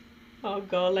different. Oh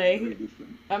golly! Very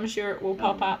different. I'm sure it will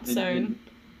pop up soon.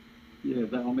 Yeah,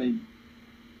 I mean,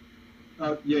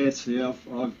 yes, yeah,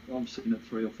 I've seen it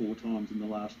 3 or 4 times in the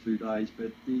last 2 days,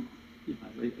 but you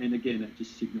know, and again, it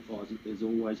just signifies that there's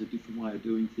always a different way of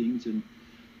doing things, and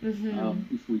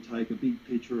if we take a big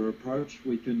picture approach,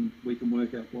 we can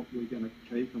work out what we're going to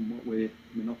keep and what we're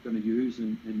not going to use,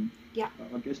 and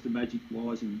I guess the magic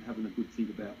lies in having a good think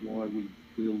about why we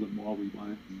will and why we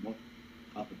won't, and what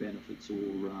other benefits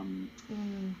or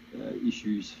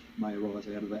issues may arise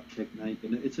out of that technique,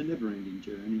 and it's a never-ending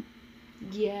journey.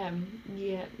 Yeah,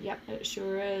 it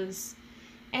sure is.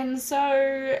 And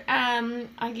so,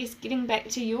 I guess getting back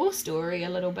to your story a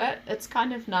little bit, it's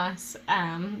kind of nice.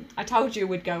 I told you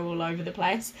we'd go all over the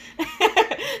place.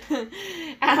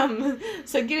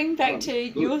 So getting back to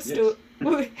your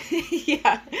story,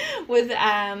 yeah, with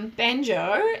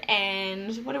Banjo,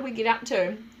 and what did we get up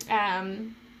to?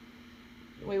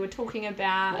 We were talking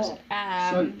about.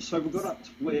 So we got up to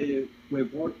where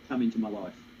Warwick came into my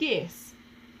life. Yes.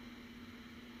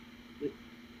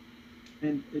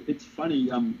 And it's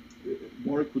funny,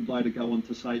 Warwick would later go on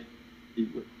to say,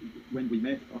 when we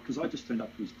met, because I just turned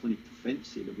up to his clinic to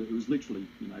fence it. It was literally,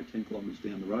 10 kilometres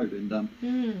down the road. And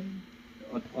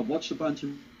I watched a bunch of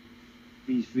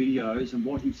his videos, and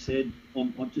what he said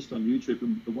on YouTube,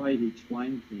 and the way he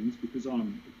explained things, because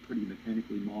I'm a pretty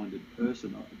mechanically minded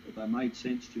person, they made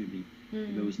sense to me.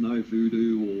 And there was no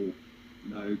voodoo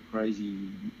or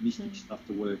crazy mystic stuff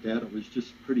to work out. It was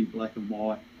just pretty black and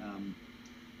white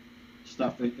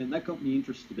stuff, and that got me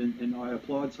interested, and I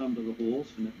applied some to the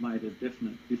horse, and it made a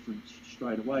definite difference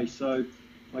straight away. So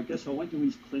I guess I went to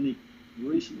his clinic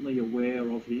recently, aware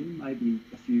of him, maybe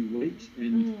a few weeks,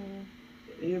 and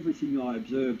everything I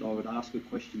observed I would ask a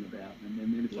question about, and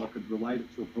then if I could relate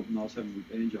it to a problem I was having with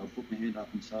Banjo, I'd put my hand up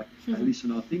and say, hey,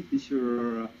 listen, I think this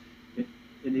you're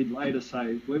and he'd later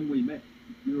say, when we met,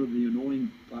 you're the annoying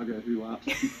bugger who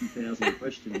asked 50,000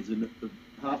 questions, and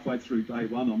halfway through day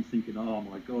one, I'm thinking, oh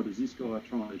my God, is this guy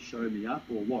trying to show me up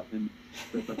or what?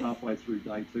 But halfway through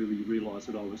day 2, he realised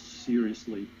that I was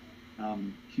seriously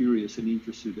curious and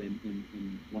interested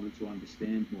and wanted to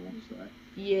understand more. So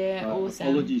awesome.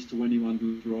 Apologies to anyone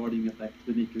who was riding at that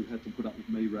clinic who had to put up with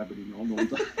me rabbiting on all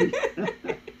day.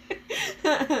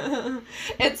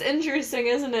 It's interesting,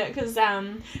 isn't it? Because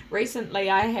recently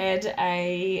I had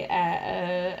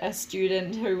a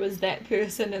student who was that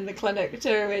person in the clinic too,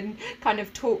 and kind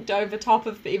of talked over top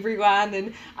of everyone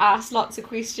and asked lots of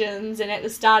questions. And at the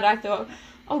start I thought,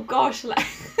 oh gosh, like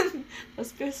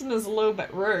this person is a little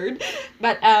bit rude,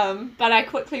 but I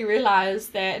quickly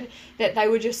realised that they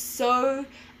were just so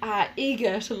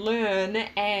eager to learn,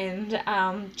 and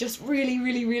just really,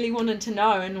 really, really wanted to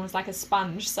know, and was like a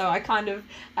sponge. So I kind of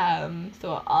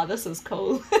thought, oh, this is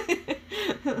cool.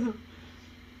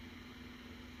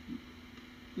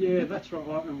 Yeah, that's right. I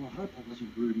hope I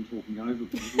wasn't rude and talking over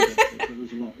people. That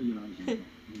was a lot, it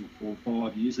was 4 or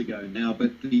 5 years ago now.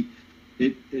 But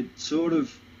it sort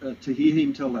of to hear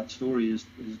him tell that story has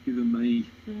given me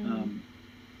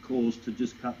cause to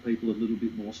just cut people a little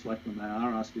bit more slack when they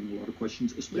are asking a lot of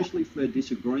questions, especially if they're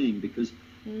disagreeing, because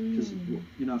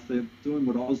if they're doing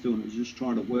what I was doing, it was just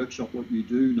trying to workshop what you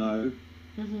do know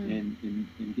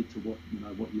and get to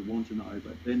what you want to know.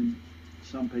 But then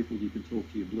some people you can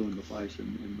talk to you blue in the face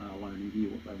and they'll only hear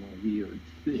what they want to hear,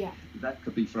 and that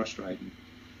could be frustrating.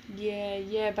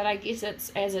 Yeah, but I guess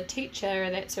it's, as a teacher,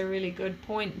 that's a really good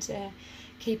point to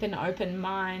keep an open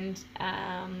mind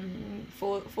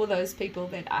for those people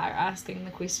that are asking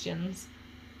the questions.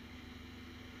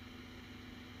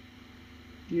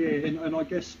 Yeah, and I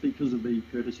guess because of the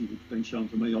courtesy that's been shown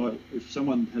to me, if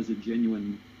someone has a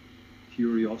genuine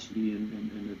curiosity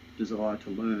and a desire to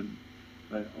learn,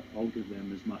 I'll give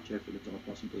them as much effort as I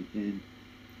possibly can.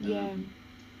 Yeah.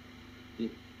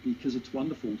 Because it's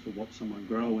wonderful to watch someone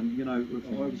grow, and I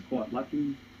was quite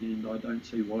lucky, and I don't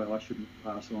see why I shouldn't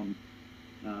pass on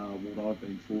what I've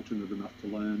been fortunate enough to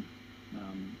learn,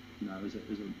 as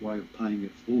a way of paying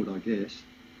it forward, I guess.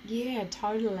 Yeah,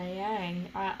 totally,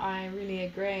 I really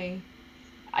agree.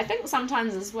 I think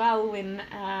sometimes as well when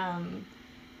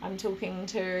I'm talking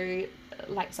to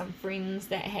like some friends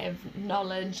that have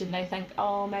knowledge and they think,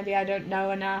 oh, maybe I don't know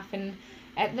enough, and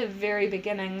at the very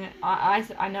beginning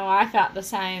I know I felt the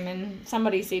same, and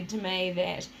somebody said to me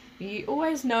that you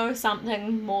always know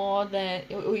something more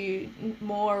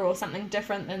or something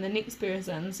different than the next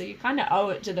person, so you kind of owe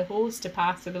it to the horse to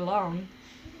pass it along.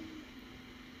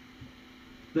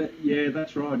 Yeah,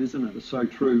 that's right, isn't it? It's so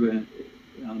true.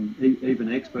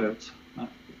 Even experts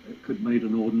could meet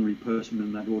an ordinary person,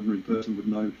 and that ordinary person would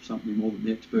know something more than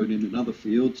the expert in another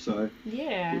field. So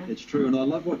Yeah. it's true, and I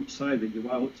love what you say, that you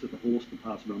owe it to the horse to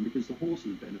pass it on, because the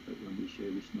horses benefit when we share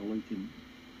this knowledge and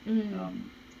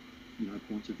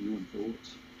points of view and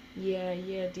thoughts. Yeah,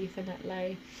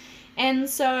 definitely. And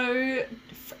so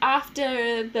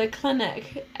after the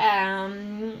clinic,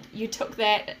 you took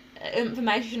that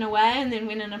information away and then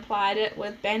went and applied it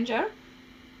with Banjo?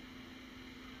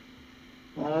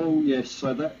 Oh yes,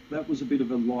 so that was a bit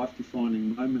of a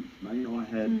life-defining moment for me.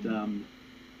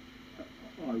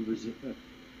 I was a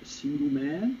single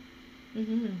man,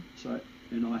 so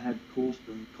and I had cause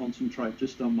to concentrate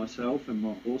just on myself and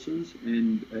my horses,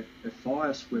 and a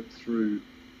fire swept through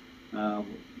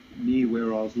near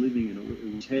where I was living, and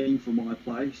it was heading for my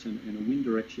place, and a wind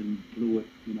direction blew it,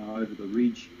 over the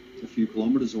ridge a few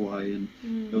kilometres away, and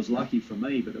it was lucky for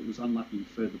me, but it was unlucky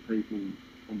for the people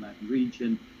on that ridge.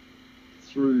 And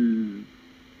through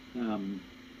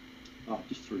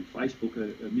just through Facebook,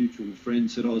 a mutual friend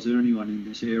said, "Oh, is there anyone in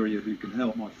this area who can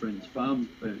help? My friend's farm's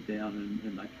burnt down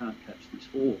and they can't catch this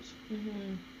horse.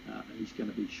 He's going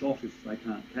to be shot if they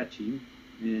can't catch him."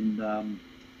 And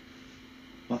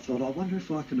I thought, I wonder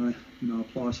if I can,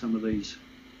 apply some of these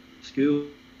skills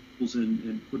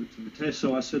and put it to the test.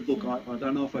 So I said, look, I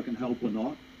don't know if I can help or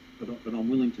not, but I'm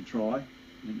willing to try,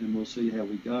 and we'll see how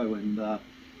we go. And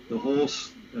the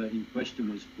horse in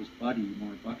question was Buddy,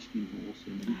 my buckskin horse,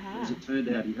 and as it turned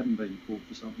out, he hadn't been caught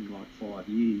for something like 5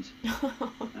 years.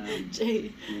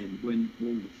 Gee. And when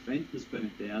all the fence was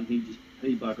burnt down, he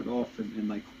buggered off, and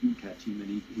they couldn't catch him,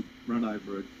 and he'd run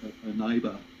over a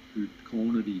neighbour who'd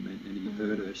cornered him, and he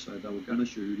hurt her, so they were going to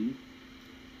shoot him.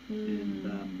 And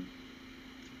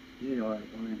I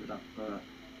ended up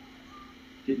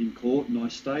getting caught, and I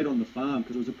stayed on the farm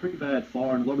because it was a pretty bad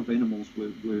fire, and a lot of animals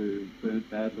were burnt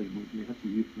badly, and we had to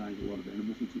euthanize a lot of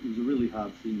animals. It was a really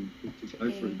hard thing to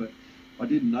go through, but I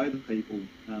didn't know the people,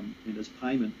 and as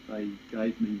payment they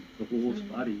gave me the horse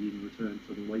Buddy in return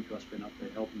for the week I spent up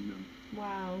there helping them.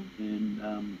 Wow.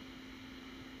 And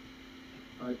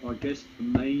I guess for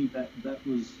me that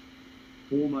was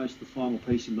almost the final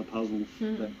piece in the puzzle.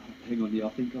 That, hang on, I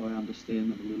think I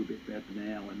understand them a little bit better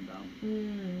now, and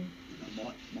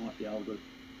might be able to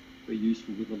be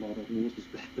useful with a lot of horses.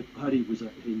 But Buddy was a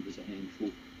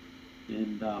handful,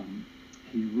 and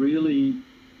he really,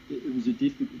 it was a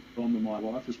difficult time in my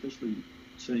life, especially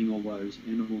seeing all those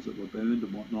animals that were burned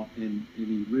and whatnot, and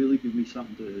he really gave me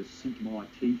something to sink my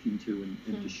teeth into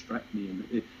and distract me, and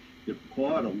it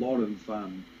required a lot of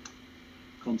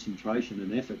concentration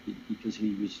and effort, because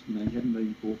he was, he hadn't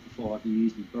been caught for 5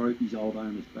 years. He broke his old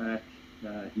owner's back.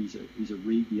 He's a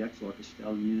rig. He acts like a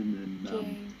stallion,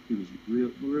 and he was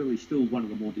really still one of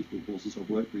the more difficult horses I've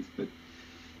worked with. But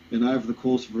over the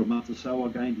course of a month or so, I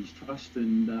gained his trust,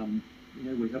 and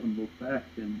we haven't looked back.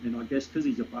 And I guess because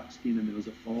he's a buckskin and there was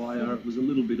a fire, it was a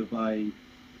little bit of a,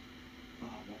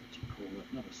 what would you call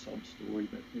it? Not a sob story,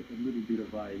 but a little bit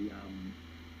of a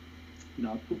you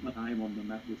know, I put my name on the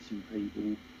map with some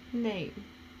people. Neat.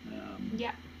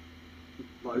 Yeah.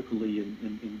 Locally,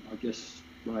 and I guess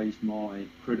raised my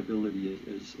credibility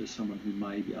as someone who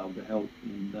may be able to help.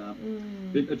 And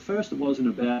at first, it wasn't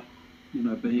about, you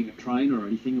know, being a trainer or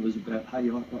anything. It was about, hey,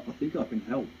 I think I can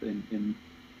help, and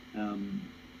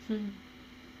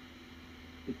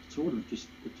it sort of just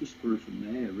grew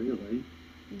from there, really.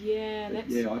 Yeah, but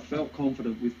yeah, I felt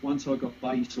confident with once I got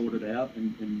Bay sorted out,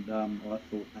 and I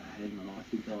thought, hang on, I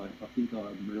think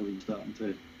I'm really starting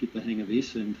to get the hang of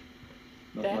this, and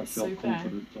I felt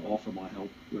confident to offer my help.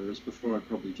 Whereas before, I'd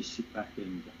probably just sit back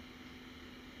and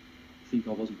think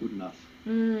I wasn't good enough.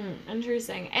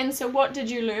 Interesting. And so, what did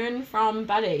you learn from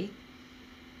Buddy?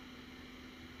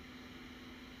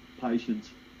 Patience.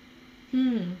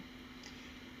 And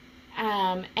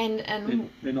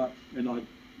I.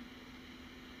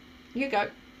 You go.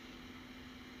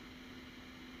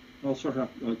 Oh, sorry,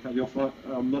 I cut you off.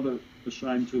 I'm not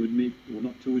ashamed to admit, or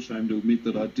not too ashamed to admit,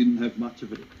 that I didn't have much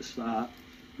of it at the start.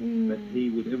 But he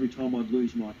would, every time I'd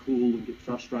lose my cool and get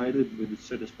frustrated, would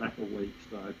set us back a week.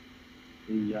 So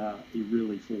he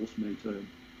really forced me to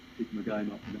pick my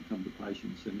game up when it come to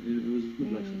patience, and it was a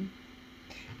good lesson.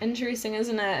 Interesting,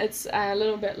 isn't it? It's a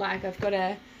little bit like I've got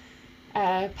a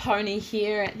pony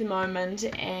here at the moment,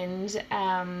 and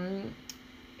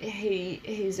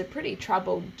he's a pretty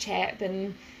troubled chap,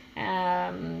 and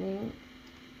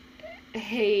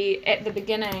he, at the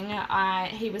beginning,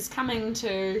 he was coming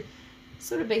to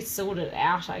sort of be sorted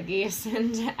out, I guess,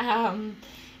 and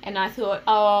I thought,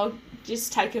 I'll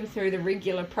just take him through the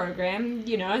regular program,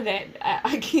 you know, that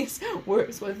I guess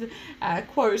works with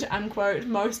quote unquote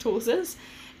most horses,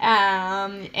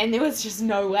 and there was just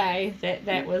no way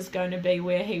that was going to be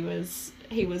where he was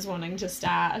wanting to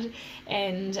start,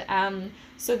 and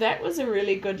so that was a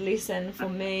really good lesson for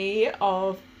me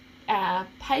of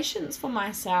patience for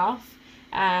myself,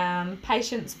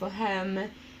 patience for him,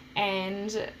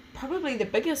 and probably the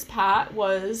biggest part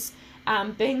was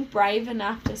being brave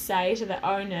enough to say to the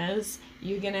owners,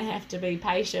 you're going to have to be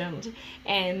patient,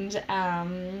 and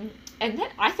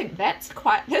that, I think that's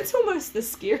almost the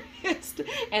scariest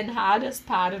and hardest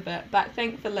part of it. But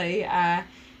thankfully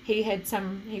he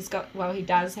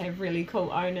does have really cool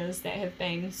owners that have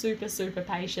been super, super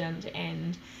patient,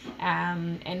 and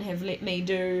have let me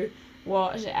do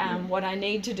what I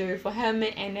need to do for him,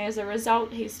 and as a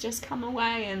result he's just come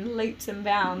away in leaps and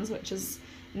bounds, which is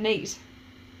neat.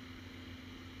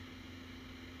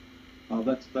 Oh,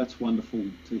 that's wonderful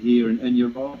to hear, and you're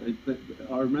right.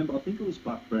 I remember, I think it was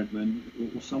Buck Brentman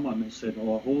or someone that said,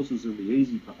 horses are the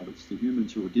easy part, it's the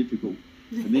humans who are difficult.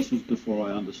 And this was before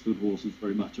I understood horses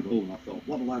very much at all, and I thought,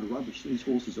 what a load of rubbish, these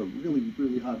horses are really,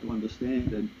 really hard to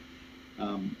understand. And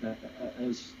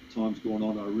as time's gone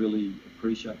on, I really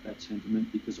appreciate that sentiment,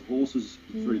 because a horse is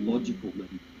very logical,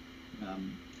 and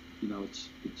you know, it's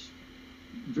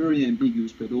very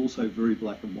ambiguous, but also very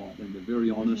black and white, and they're very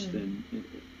honest, and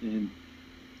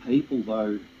people,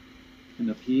 though, can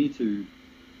appear to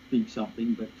think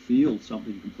something but feel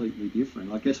something completely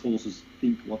different. I guess horses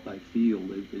think what they feel.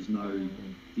 There's no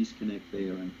disconnect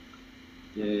there, and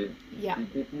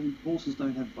and horses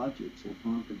don't have budgets or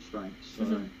time constraints,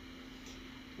 so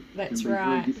that's it can be right.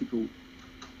 very difficult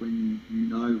when you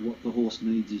know what the horse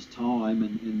needs is time,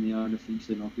 and the owner thinks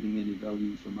they're not getting any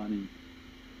value for money.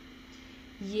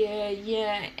 Yeah,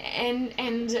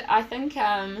 and I think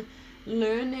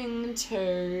learning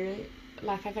to,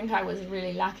 like, I think I was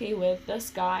really lucky with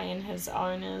this guy and his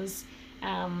owners,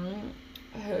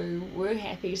 who were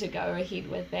happy to go ahead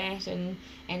with that and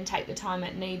take the time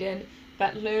it needed,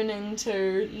 but learning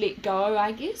to let go,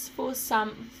 I guess, for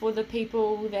the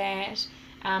people that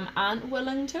aren't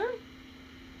willing to.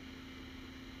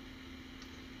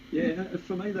 Yeah,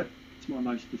 for me, that's my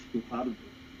most difficult part of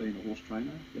being a horse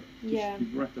trainer.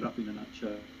 You've wrapped it up in a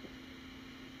nutshell.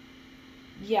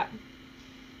 Yeah.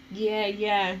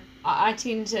 I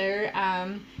tend to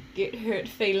get hurt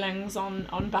feelings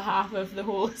on behalf of the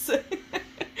horse.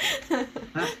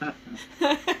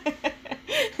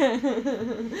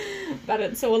 But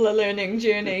it's all a learning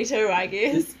journey too, I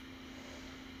guess.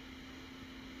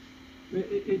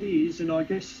 It is, and I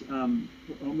guess I'm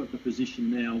at the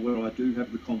position now where I do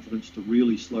have the confidence to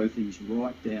really slow things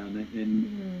right down,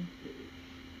 and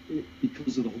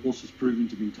because of the horse has proven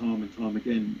to me time and time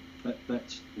again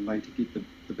that's the way to get the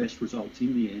best results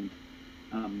in the end.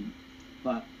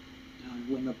 But you know,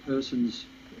 when the person's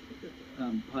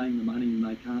paying the money and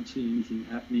they can't see anything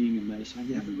happening, and they're saying,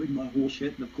 you haven't ridden my horse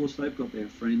yet, and of course they've got their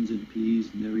friends and peers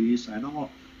in their ears saying,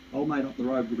 old mate up the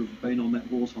road would have been on that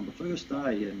horse on the first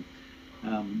day, and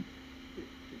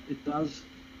it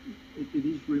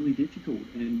is really difficult,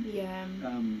 and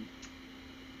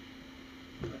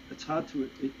it's hard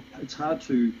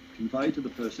to convey to the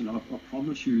person. I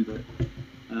promise you that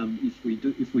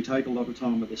if we take a lot of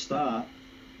time at the start,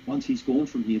 once he's gone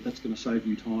from here, that's going to save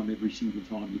you time every single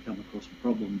time you come across a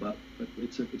problem. But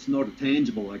it's not a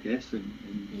tangible, I guess, and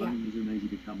money isn't easy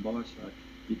to come by. So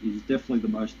it is definitely the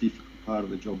most difficult part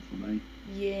of the job for me.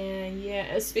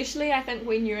 Yeah. Especially I think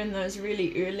when you're in those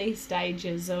really early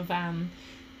stages of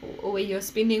where you're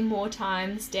spending more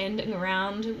time standing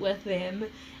around with them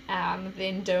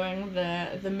than doing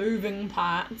the moving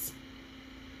parts.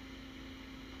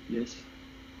 Yes.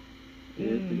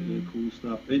 Yeah, they're cool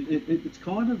stuff. It's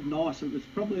kind of nice. It was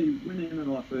probably when Anne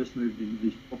and I first moved into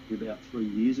this property about 3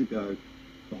 years ago,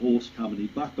 the horse come and he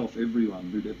bucked off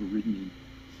everyone who'd ever ridden him.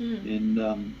 And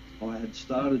I had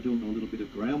started doing a little bit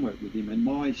of groundwork with him, and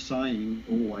my saying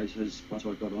always has, once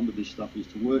I got onto this stuff, is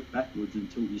to work backwards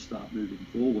until you start moving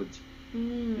forwards.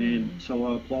 And so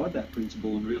I applied that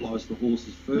principle and realised the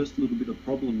horse's first little bit of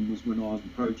problem was when I was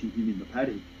approaching him in the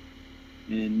paddock.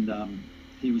 And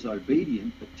he was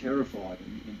obedient but terrified,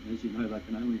 and as you know, they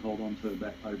can only hold on to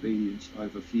that obedience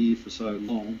over fear for so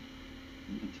long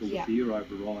until the fear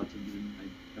overrides, and then they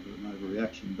have an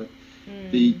overreaction. But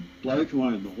the bloke who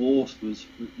owned the horse was,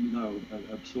 you know,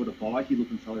 a sort of bikey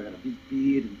looking fellow, had a big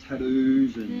beard and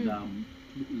tattoos, and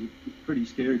he was a pretty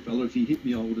scary fellow. If he hit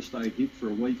me, I would have stayed hit for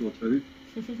a week or two.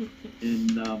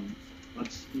 And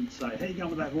he'd say, "How you going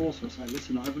with that horse?" I'd say,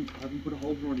 "Listen, I haven't put a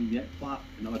halter on him yet, but,"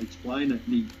 and I'd explain it,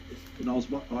 and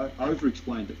I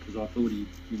over-explained it because I thought he'd,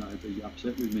 you know, be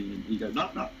upset with me, and he'd go,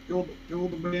 "No, you're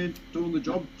the man doing the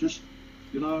job. Just,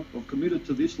 you know, I've committed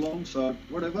to this long, so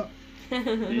whatever." And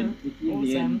in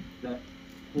the end, that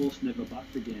horse never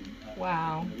bucked again.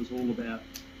 Wow. And it was all about,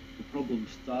 the problem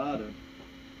started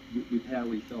with how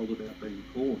he felt about being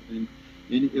caught, and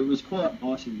it was quite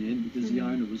nice in the end because the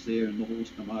owner was there and the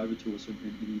horse come over to us,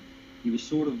 and he was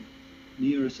sort of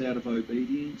near us out of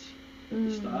obedience at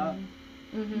the start,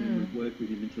 and then we'd work with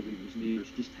him until he was near us,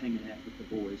 just hanging out with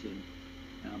the boys. And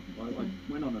I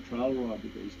went on a trail ride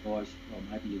with these guys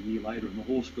maybe a year later, and the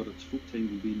horse got its foot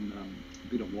tangled in a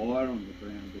bit of wire on the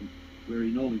ground, and where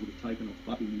he normally would have taken off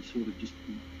bucking, he sort of just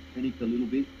panicked a little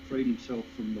bit, freed himself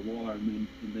from the wire, and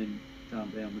then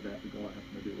calmed down without the guy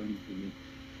having to do anything. And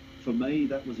for me,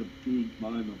 that was a big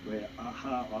moment where I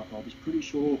was pretty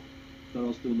sure that I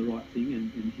was doing the right thing,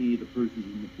 and here the proof is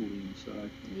in the pudding. So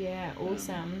yeah,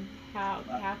 awesome. How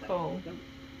cool.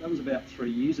 That was about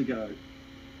 3 years ago.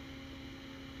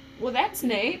 Well, that's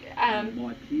neat.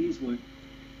 My peers weren't.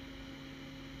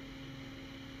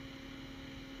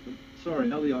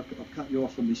 Sorry, Ellie, I've cut you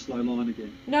off on this slow line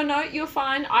again. No, you're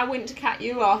fine. I went to cut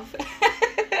you off.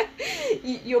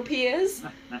 Your peers?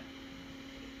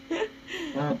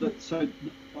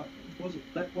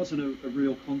 That wasn't a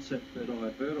real concept that I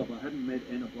had heard of. I hadn't met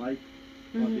Anna Blake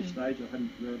by this stage. I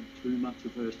hadn't read too much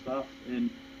of her stuff, and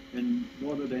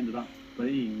what it ended up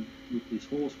being with this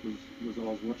horse was I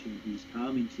was watching his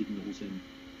calming signals, and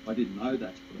I didn't know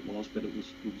that's what it was, but it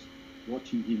was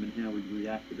watching him and how he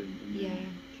reacted, and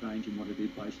then changing what I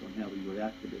did based on how he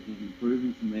reacted, and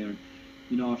improving from there. And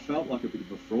you know, I felt like a bit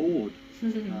of a fraud.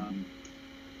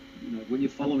 You know, when you're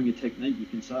following a technique, you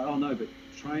can say, "Oh no, but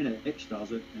trainer X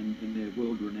does it, and they're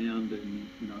world renowned, and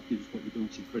you know, it gives what you're doing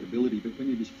some credibility." But when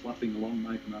you're just fluffing along,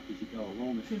 making up as you go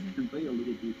along, it can be a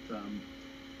little bit.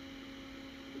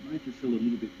 It made you feel a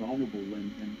little bit vulnerable,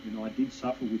 and I did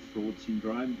suffer with fraud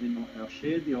syndrome, and I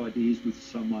shared the ideas with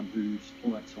someone who's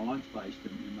quite science based,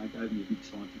 and they gave me a big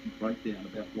scientific breakdown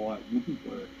about why it wouldn't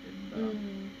work,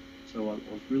 and so I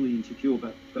was really insecure,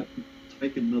 but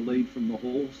taking the lead from the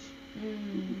horse.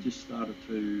 It just started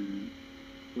to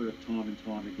work time and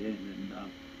time again, and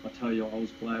I tell you, I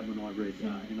was glad when I read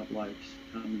Anna Blake's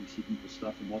calming signal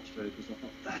stuff and watched her, because I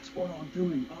thought, that's what I'm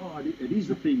doing. Oh, it is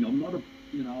the thing. I'm not a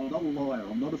liar.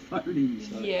 I'm not a phony.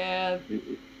 So yeah.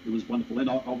 It was wonderful, and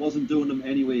I wasn't doing them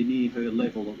anywhere near her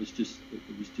level. It was just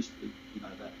you know,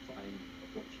 that fame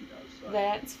of what she does. So,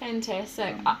 that's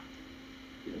fantastic.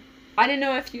 I don't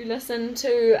know if you listened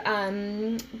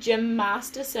to Jim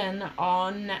Masterson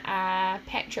on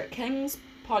Patrick King's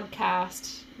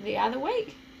podcast the other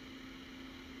week.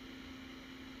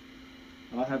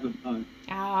 I haven't, no.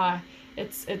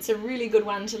 It's a really good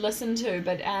one to listen to,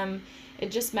 but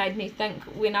it just made me think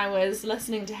when I was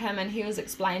listening to him, and he was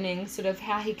explaining sort of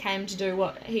how he came to do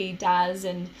what he does,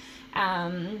 and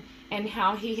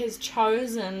how he has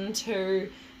chosen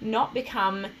to not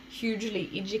become hugely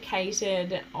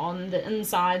educated on the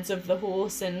insides of the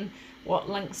horse and what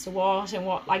links to what and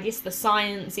what, I guess, the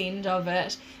science end of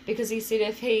it, because he said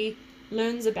if he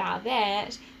learns about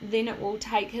that, then it will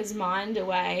take his mind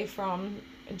away from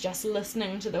just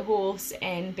listening to the horse,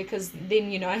 and because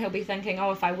then, you know, he'll be thinking,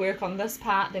 oh, if I work on this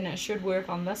part, then it should work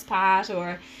on this part,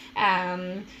 or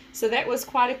so that was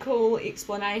quite a cool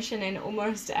explanation, and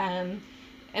almost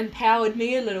empowered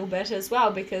me a little bit as well,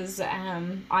 because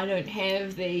I don't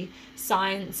have the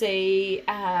sciencey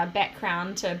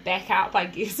background to back up, I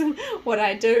guess, what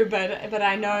I do, but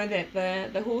I know that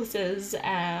the horses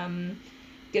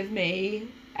give me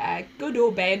good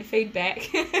or bad feedback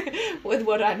with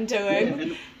what I'm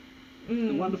doing. And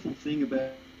the wonderful thing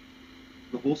about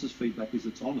the horse's feedback is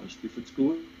it's honest. If it's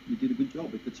good, you did a good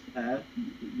job. If it's bad,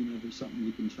 you know, there's something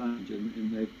you can change,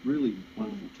 and they're really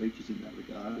wonderful teachers in that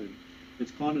regard. And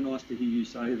it's kind of nice to hear you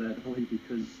say that, Holly,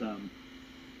 because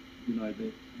you know,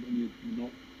 that when you're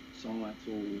not science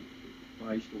or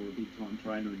based or a big time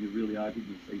trainer, and you really are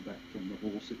getting feedback from the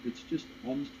horse, it's just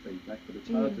honest feedback. But it's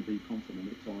hard to be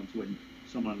confident at times when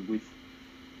someone with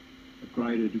a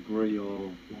greater degree of,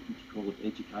 what would you call it,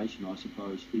 education, I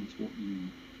suppose, thinks what you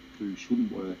do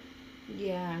shouldn't work.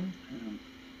 Yeah.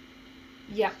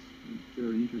 Yep.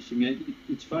 Very interesting.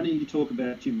 It's funny you talk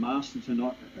about Jim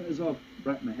Masterson. As I've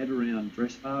wrapped my head around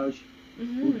dressage,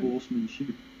 good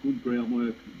horsemanship, good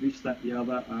groundwork, this, that, the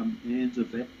other. Anne's a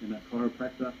vet and a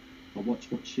chiropractor. I watch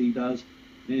what she does,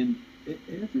 and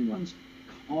everyone's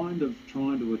kind of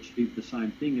trying to achieve the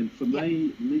same thing. And for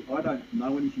me, I don't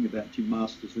know anything about Jim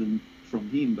Masterson from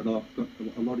him, but I've got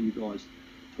a lot of you guys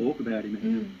talk about him,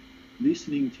 and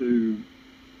listening to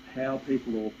how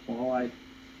people apply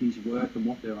his work and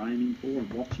what they're aiming for,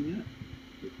 and watching it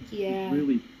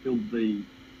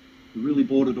really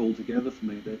brought it all together for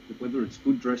me, that whether it's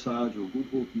good dressage or good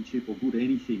horsemanship or good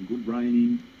anything, good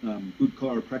reining, good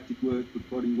chiropractic work, good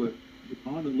body work,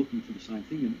 you're kind of looking for the same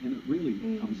thing, and it really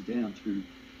comes down to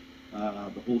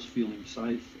the horse feeling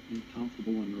safe and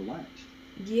comfortable and relaxed.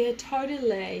 Yeah,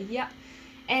 totally. Yep.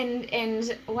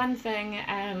 And one thing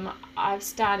I've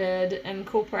started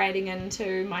incorporating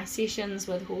into my sessions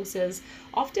with horses,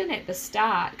 often at the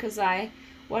start, because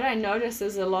what I notice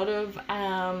is a lot of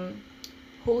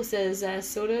horses are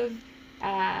sort of,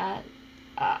 I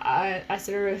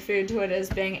sort of refer to it as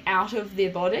being out of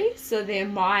their body, so their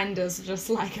mind is just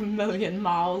like a million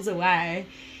miles away,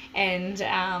 and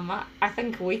I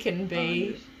think we can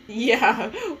be...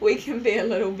 Yeah, we can be a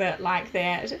little bit like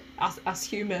that, us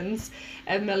humans,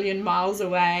 a million miles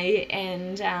away.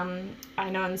 And I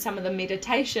know in some of the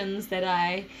meditations that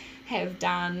I have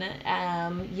done,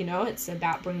 you know, it's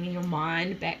about bringing your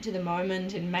mind back to the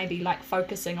moment, and maybe like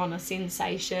focusing on a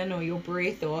sensation or your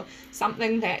breath or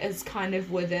something that is kind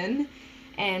of within.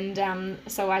 And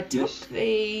so I took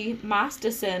the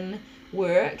Masterson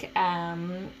work,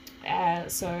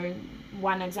 so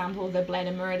one example, the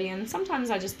bladder meridian. Sometimes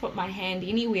I just put my hand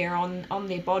anywhere on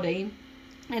their body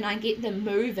and I get them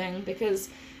moving, because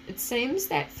it seems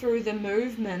that through the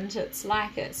movement it's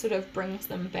like it sort of brings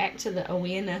them back to the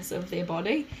awareness of their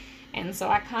body. And so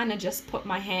I kind of just put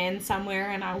my hand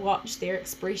somewhere and I watch their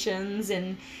expressions,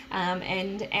 and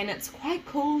it's quite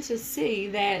cool to see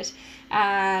that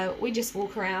we just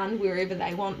walk around wherever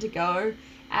they want to go.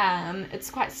 It's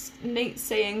quite neat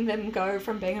seeing them go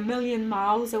from being a million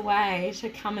miles away to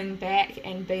coming back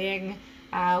and being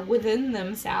within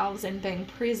themselves and being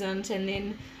present. And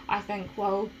then I think,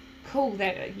 well, cool,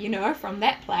 that, you know, from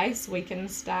that place we can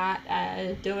start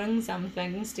doing some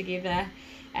things together.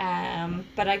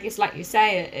 But I guess, like you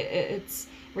say, it's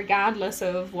regardless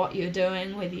of what you're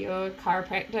doing, whether you're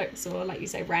chiropractics or, like you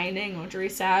say, reining or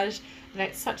dressage,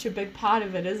 that's such a big part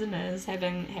of it, isn't it? Is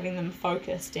having them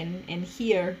focused and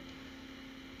here.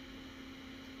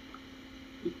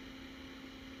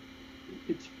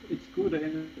 It's good,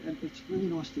 and it's really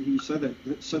nice to hear.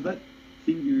 So that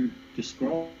thing you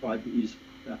describe is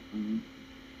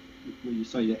where you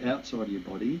say you're outside of your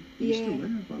body. Are you still there?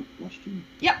 Have I lost you?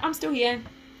 Yep, I'm still here.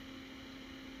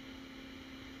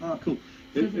 Oh, cool.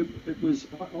 It was,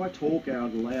 I talk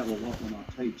out loud a lot when I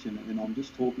teach, and I'm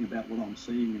just talking about what I'm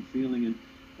seeing and feeling, and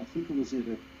I think I was at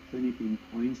a clinic in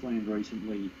Queensland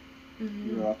recently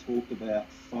where I talked about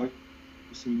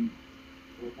focusing,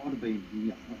 or it might have been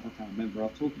here, I can't remember. I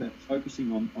talked about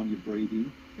focusing on your breathing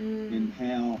and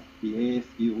how the air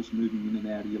feels moving in and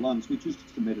out of your lungs, which is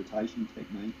just a meditation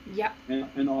technique. Yep.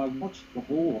 And I watched the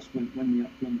horse when the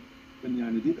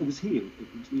owner did. It was here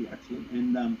actually,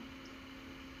 and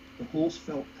the horse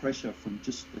felt pressure from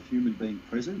just the human being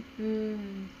present,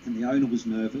 and the owner was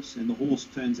nervous, and the horse,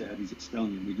 turns out, he's a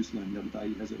stallion. We just learned the other day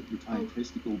he has a retained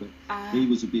testicle, but he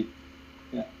was a bit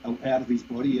out of his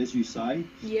body, as you say.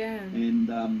 Yeah.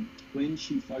 And when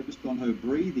she focused on her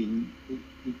breathing,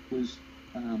 it was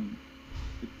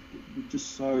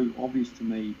just so obvious to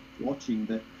me watching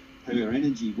that her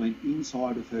energy went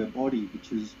inside of her body,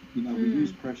 which is, we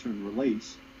use pressure and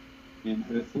release, and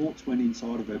her thoughts went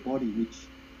inside of her body, which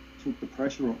took the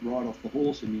pressure right off the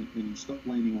horse, and he stopped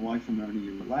leaning away from her and he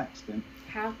relaxed. And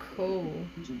how cool.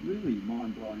 It was a really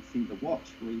mind-blowing thing to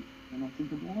watch. And I'm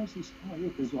thinking, why is this? Oh yeah,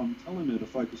 because I'm telling her to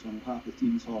focus on the part that's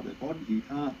inside her body. You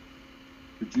can't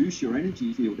reduce your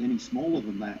energy field any smaller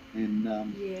than that. And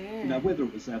whether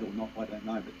it was that or not, I don't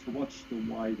know. But to watch the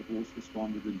way the horse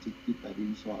responded and to get that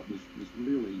insight was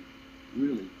really,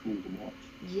 really cool to watch.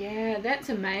 Yeah, that's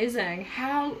amazing.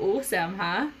 How awesome,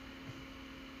 huh?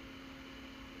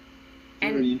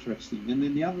 Very interesting. And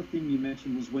then the other thing you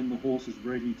mentioned was when the horse is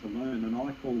ready to learn, and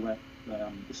I call that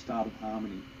the start of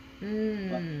harmony.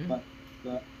 But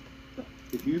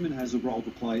the human has a role to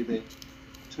play there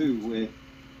too, where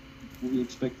we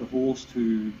expect the horse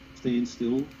to stand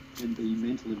still and be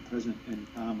mentally present and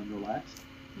calm and relaxed.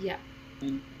 Yeah.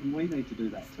 And we need to do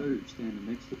that too, standing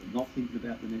next to them, not thinking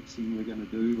about the next thing we're going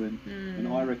to do. And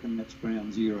I reckon that's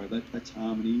ground zero. That's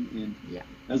harmony. And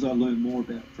as I learn more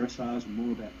about dressage and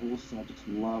more about horses, I just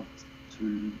love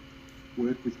to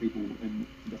work with people. And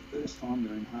the first time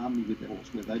they're in harmony with their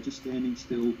horse, where they're just standing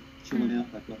still, chilling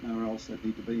out, they've got nowhere else they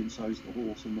need to be, and so's the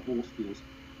horse. And the horse feels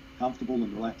comfortable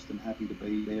and relaxed and happy to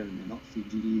be there, and they're not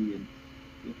fidgety. And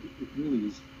it really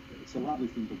is. It's a lovely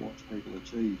thing to watch people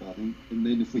achieve, I think. And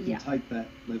then if we can take that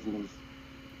level of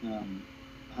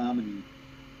harmony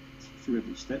through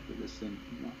every step of this, then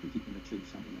I think you can achieve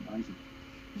something amazing.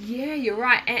 Yeah, you're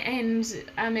right. And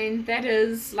I mean, that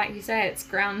is, like you say, it's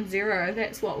ground zero.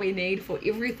 That's what we need for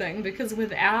everything, because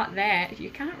without that, you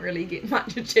can't really get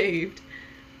much achieved.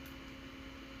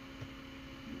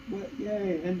 Well, yeah,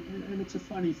 and it's a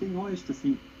funny thing. I used to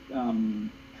think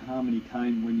harmony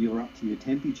came when you're up to your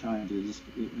tempi changes.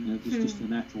 It was just a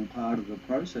natural part of the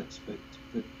process.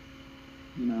 But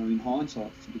in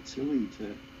hindsight, it's a bit silly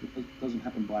it doesn't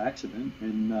happen by accident.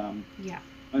 And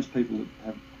most people that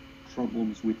have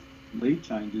problems with lead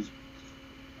changes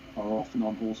are often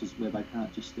on horses where they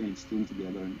can't just stand still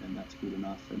together, and that's good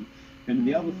enough. And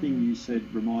the other thing you said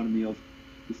reminded me of,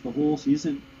 if the horse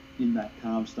isn't in that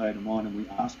calm state of mind and we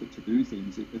ask it to do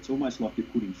things, it's almost like you're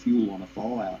putting fuel on a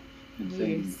fire and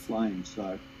feeding the flames.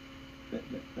 So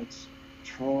that's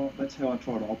how I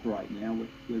try to operate now.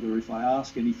 Whether if I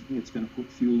ask anything, it's going to put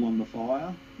fuel on the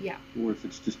fire, or if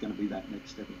it's just going to be that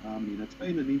next step of harmony. And it's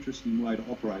been an interesting way to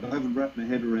operate. I haven't wrapped my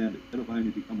head around it, but I've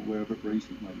only become aware of it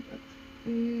recently.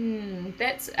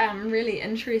 That's really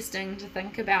interesting to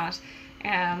think about.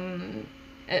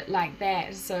 It like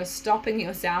that. So stopping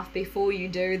yourself before you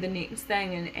do the next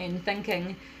thing and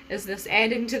thinking, is this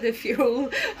adding to the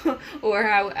fuel or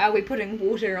are we putting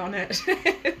water on it?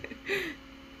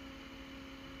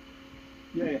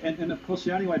 Yeah, and of course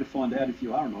the only way to find out if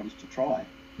you are or not is to try.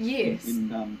 Yes.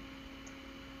 And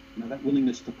that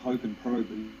willingness to poke and probe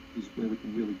is where we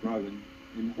can really grow,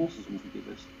 and horses will forgive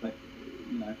us. But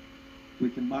we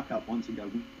can muck up once and go,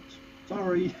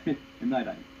 sorry, and they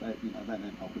don't. They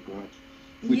don't hold a grudge.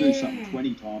 If we do something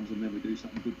 20 times and then we do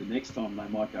something good the next time, they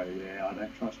might go, yeah, I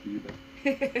don't trust you. But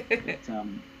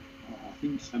I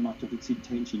think so much of it's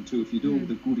intention too. If you do it with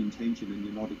a good intention and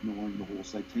you're not ignoring the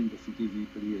horse, they tend to forgive you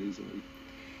pretty easily.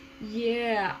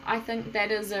 Yeah, I think that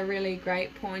is a really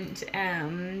great point,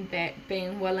 that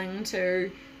being willing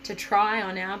to try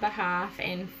on our behalf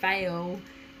and fail,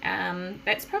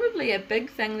 that's probably a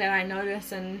big thing that I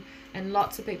notice in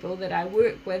lots of people that I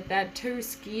work with. They're too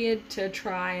scared to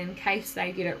try in case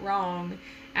they get it wrong,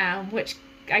 which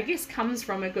I guess comes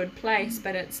from a good place,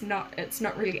 but it's not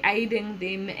really aiding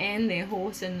them and their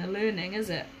horse in the learning, is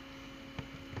it?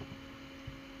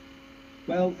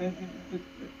 Well, it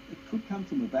could come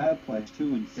from a bad place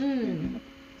too, and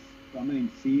I mean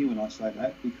fear when I say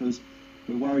that, because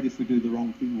we're worried if we do the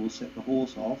wrong thing we'll set the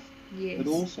horse off. Yes. But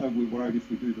also we're worried if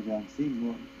we do the wrong thing.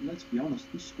 Well, let's be honest,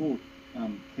 this sport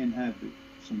can have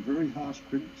some very harsh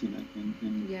critics in it,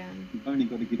 and you've only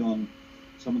got to get on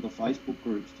some of the Facebook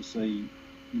groups to see,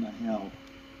 how,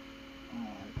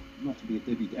 not to be a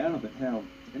Debbie Downer, but how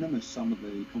venomous some of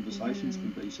the conversations can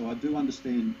be. So I do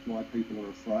understand why people are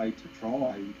afraid to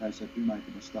try in case they do make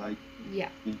a mistake. Yeah.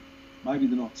 And maybe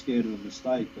they're not scared of the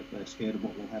mistake, but they're scared of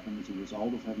what will happen as a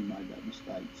result of having made that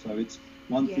mistake. So it's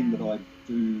one thing that I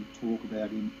do talk about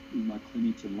in my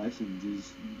clinics and lessons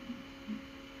is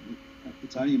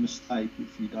it's only a mistake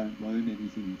if you don't learn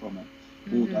anything from it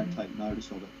or don't take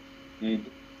notice of it. And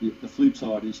the flip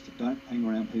side is to don't hang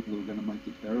around people who are going to make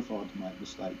you terrified to make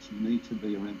mistakes. You need to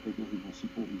be around people who will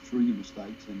support you through your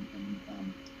mistakes, and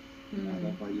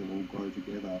that way you'll all grow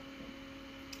together.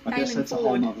 I guess that's a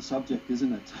whole other subject,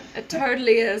 isn't it? It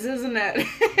totally is, isn't it?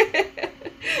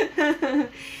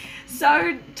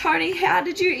 So, Tony, how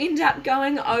did you end up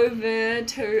going over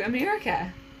to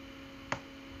America?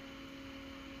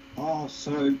 Oh,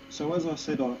 so as I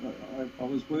said, I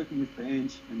was working with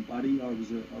Banj and Buddy. I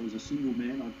was a single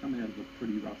man. I'd come out of a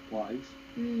pretty rough place,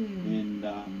 and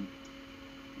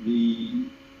the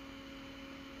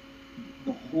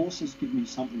horses give me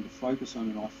something to focus on,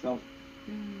 and I felt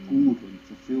good and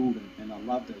fulfilled, and I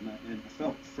loved it, and I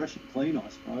felt fresh and clean, I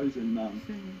suppose. And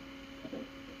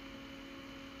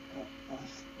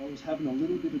I was having a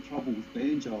little bit of trouble with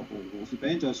Banjo horses.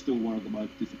 Banjo's still one of the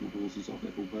most difficult horses I've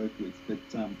ever worked with, but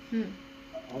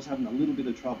I was having a little bit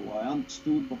of trouble. I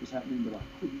understood what was happening, but I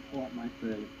couldn't quite make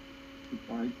the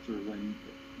breakthrough, and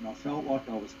I felt like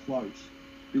I was close.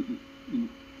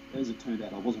 As it turned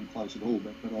out, I wasn't close at all,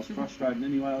 but I was frustrated.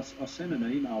 Anyway, I sent an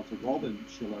email to Robin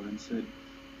Schiller and said,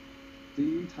 do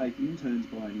you take interns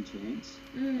by any chance?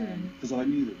 Because I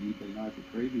knew that you'd been over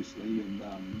previously, and I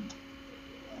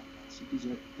said, is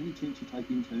there any chance you take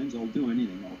interns? I'll do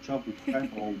anything. I'll shovel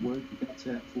crap, I'll work the guts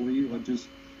out for you.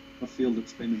 I feel that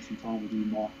spending some time with you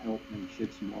might help me shed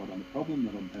some light on the problem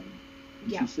that I'm having.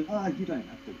 And she said, you don't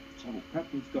have to shovel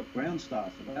crap, we've got ground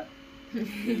staff for that.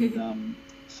 And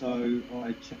so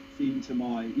I checked into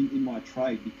in my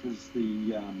trade, because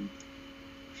the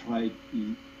trade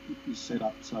is set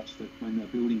up such that when a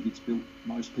building gets built,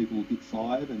 most people will get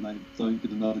fired and they don't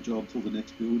get another job till the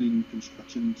next building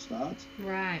construction starts.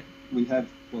 Right. We have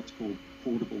what's called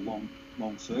portable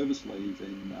long service leave,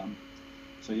 and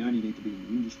so you only need to be in the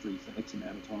industry for X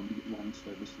amount of time to get long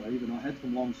service leave. And I had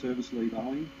some long service leave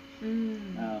owing,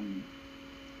 and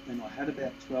I had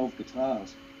about 12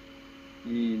 guitars,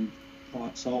 and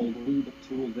I'd sold all but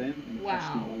 2 of them, and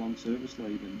cashed in my long service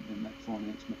leave, and that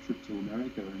financed my trip to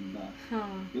America. And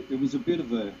it was a bit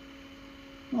of a,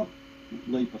 not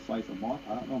leap of faith on my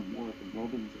part, on Warwick and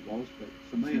Robin's it was, but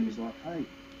for me it was like, hey,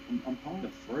 I'm kind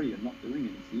of free and not doing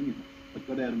anything, and I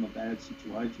got out of a bad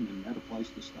situation and had a place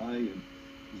to stay, and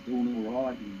was doing all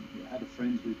right, and had a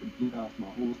friend who could look after my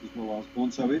horses while I was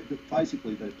born. So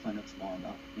basically the planets lined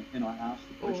up, and I asked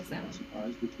the question, I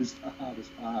suppose, which was the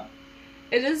hardest part.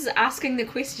 It is asking the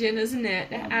question, isn't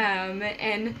it?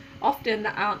 And often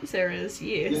the answer is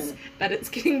yes, but it's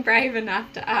getting brave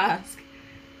enough to ask.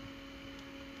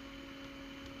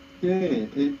 Yeah,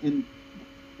 and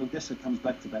I guess it comes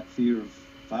back to that fear of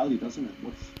failure, doesn't it?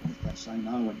 What if they say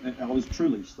no? And I was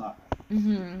truly stuck.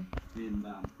 And again,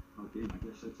 I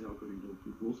guess that's how I got into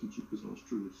horsemanship, because I was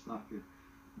truly stuck.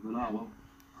 But I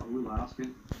will ask it.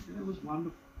 It was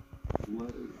wonderful.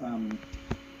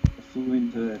 I flew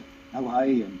into LA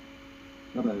and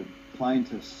got a plane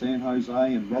to San Jose,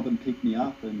 and Robin picked me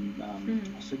up, and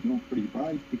I said, you're pretty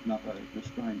brave picking up a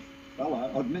strange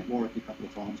fella. I'd met Warwick a couple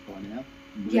of times by now,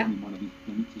 and ridden in one of his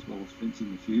clinics as well as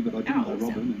fencing a few, but I didn't know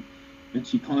Robin, and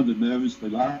she kind of nervously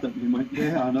laughed at me and went,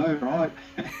 yeah, I know, right?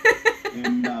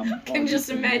 And I can just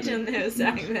imagine her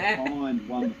saying that. Kind,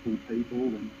 wonderful people,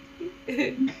 and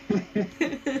it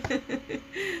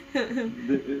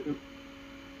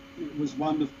was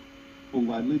wonderful.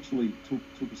 They literally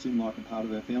took us in like a part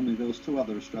of our family. There was 2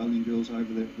 other Australian girls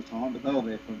over there at the time, but they were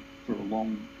there for a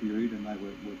long period, and they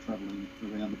were travelling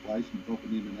around the place and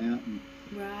dropping in and out.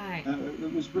 And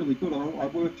it was really good. I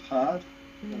worked hard.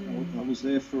 I was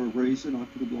there for a reason. I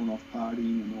could have gone off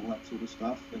partying and all that sort of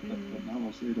stuff, but no, I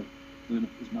was there to learn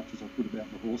as much as I could about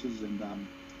the horses. And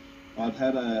I'd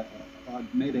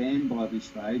met Anne by this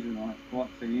stage, and I quite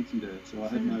fancied her, so I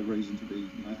had no reason to be,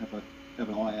 have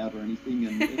an eye out or anything.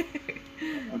 And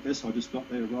I guess I just got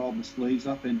there, rolled my sleeves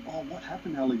up, and what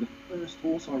happened, Ali? The first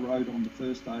horse I rode on the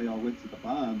first day I went to the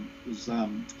barn was a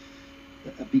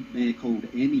big mare called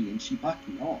Emmy, and she bucked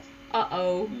me off.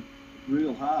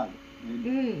 Real hard. And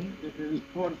it was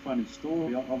quite a funny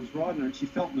story. I was riding her, and she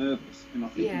felt nervous, and I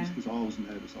think it was because I was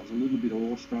nervous. I was a little bit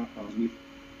awestruck. I was with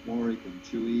Warwick and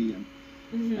Chewy, and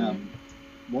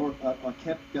I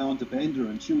kept going to Bender,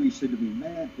 and Chewy said to me,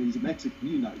 man, he's a Mexican,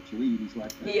 you know Chewy, and he's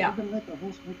like, hey, I'm going to let the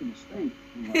horse make a mistake.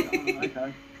 I'm like,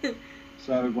 okay.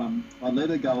 So I let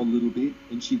her go a little bit,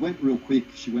 and she went real quick.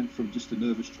 She went from just a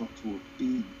nervous trot to a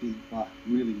big buck,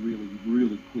 really, really,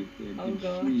 really quick. And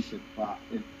she said buck.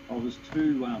 And I was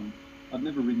too, I'd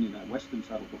never ridden in that Western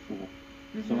saddle before.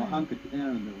 So I hunkered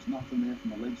down, and there was nothing there for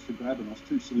my legs to grab, and I was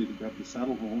too silly to grab the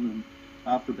saddle horn. And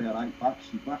after about 8 bucks,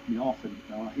 she bucked me off, and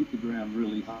I hit the ground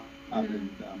really hard, and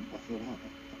I thought,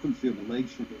 I couldn't feel my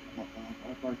legs for a bit. I'm like,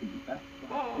 I've broken my back.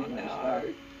 Oh,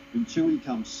 no. And Chewy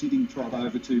comes sitting trot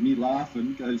over to me,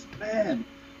 laughing, goes, man,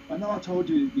 I know I told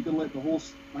you got to let the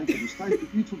horse make a mistake,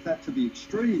 but you took that to the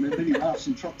extreme. And then he laughs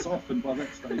and trots off, and by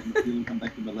that stage, my feeling come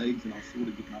back to my legs, and I was sort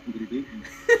of getting up a little bit.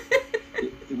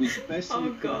 And It was the best thing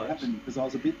that could have happened because I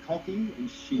was a bit cocky, and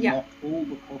she knocked all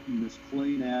the cockiness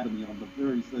clean out of me on the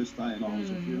very first day, and I was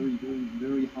a very, very,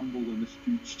 very humble and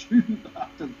astute student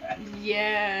after that.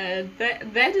 Yeah,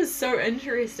 that is so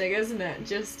interesting, isn't it?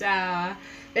 Just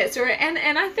that's right,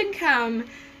 and I think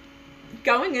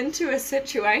going into a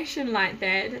situation like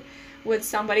that with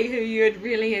somebody who you'd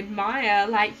really admire,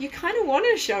 like, you kind of want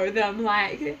to show them,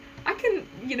 like, I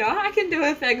can do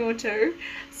a thing or two.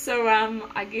 So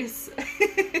I guess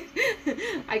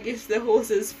I guess the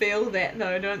horses feel that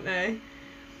though, don't they?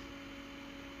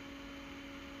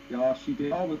 Yeah, she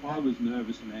did. I was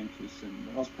nervous and anxious, and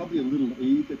I was probably a little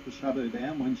eager to shut her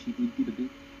down when she did get a bit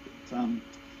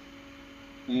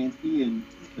antsy,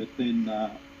 but then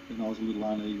I was a little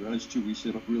uneager. As Chewie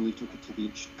said, I really took it to the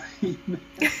extreme.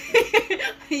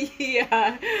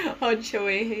 Yeah, oh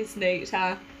Chewie, he's neat,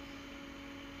 huh?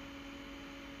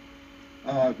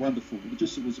 Oh, wonderful. It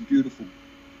was a beautiful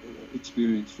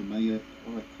experience for me.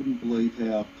 I couldn't believe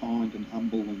how kind and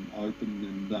humble and open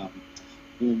and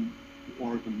warm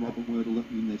Warwick and Robin were to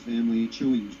let me in their family.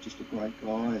 Chewie was just a great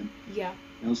guy, and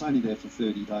I was only there for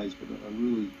 30 days, but I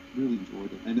really, really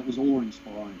enjoyed it. And it was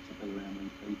awe-inspiring to be around these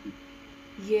people.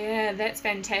 Yeah, that's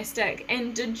fantastic.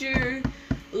 And did you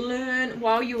learn,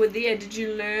 while you were there,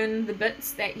 the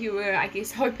bits that you were, I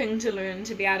guess, hoping to learn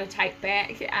to be able to take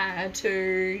back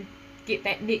to get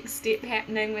that next step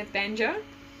happening with banjo?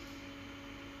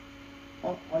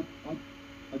 I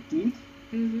did.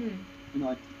 Mm-hmm.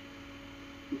 And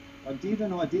I did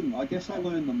and I didn't. I guess I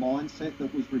learned the mindset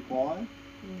that was required.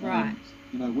 Right.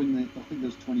 When I think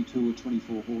there's 22 or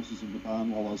 24 horses in the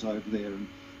barn while I was over there, and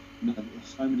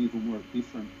so many of them were at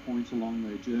different points along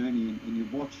their journey, and you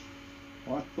watch.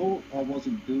 I thought I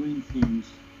wasn't doing things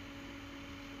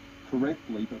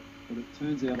correctly, but it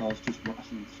turns out I was just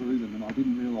rushing through them, and I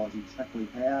didn't realise exactly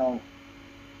how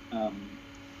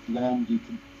long you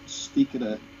could stick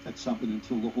at something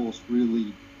until the horse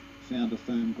really found a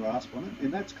firm grasp on it.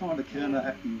 And that's kind of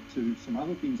counteracting to some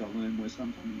other things I learned, where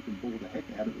sometimes you can bore the heck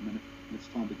out of them and it's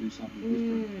time to do something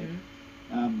different.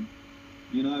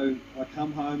 I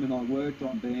come home and I worked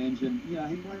on Banj, and he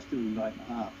raced till he was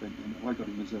 8.5, and I got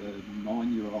him as a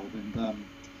 9-year-old, and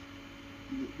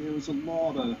there was a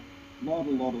lot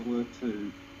of work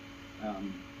to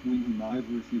win him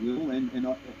over, if you will. And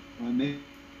I met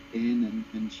Anne,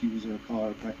 and she was a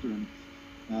chiropractor,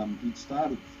 and he'd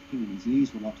started in his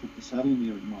ears when I took the saddle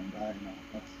near him one day, and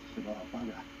I said, "Oh,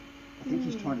 bugger, I think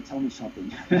he's trying to tell me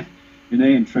something." And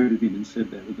Ian treated him and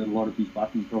said that a lot of his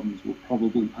bucking problems were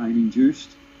probably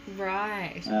pain-induced.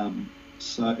 Right. And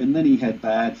then he had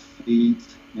bad feet,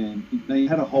 and he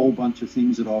had a whole bunch of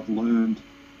things that I've learned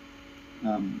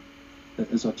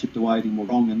as I chipped away at him were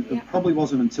wrong. And it probably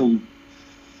wasn't until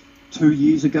 2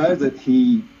 years ago that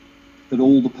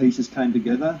all the pieces came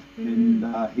together, and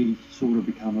he sort of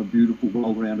become a beautiful,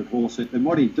 well-rounded horse. And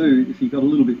what he'd do, if he got a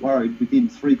little bit worried, within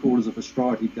 3/4 of a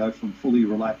stride, he'd go from fully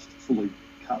relaxed to fully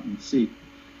cut and sit.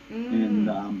 And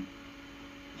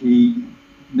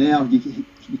now you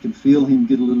can feel him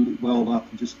get a little bit welled up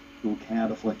and just do a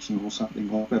counter flexion or something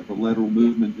like that, a lateral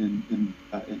movement, and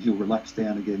he'll relax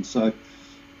down again. So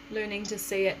learning to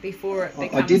see it before it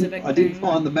becomes I a big thing. I didn't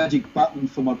find the magic button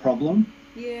for my problem.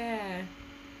 Yeah.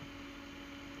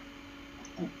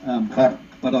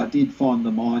 But I did find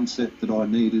the mindset that I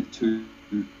needed to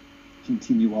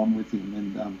continue on with him,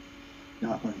 and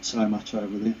I learned so much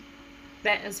over there.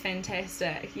 That is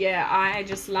fantastic. Yeah, I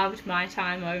just loved my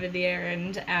time over there,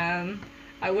 and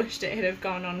I wished it had have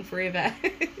gone on forever.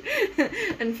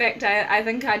 In fact, I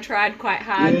think I tried quite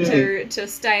hard to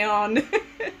stay on.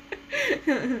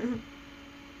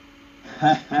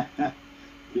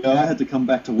 Yeah, I had to come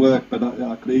back to work, but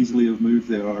I could easily have moved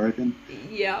there, I reckon.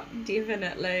 Yep,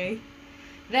 definitely.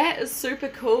 That is super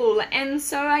cool. And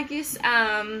so I guess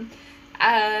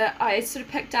I sort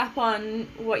of picked up on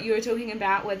what you were talking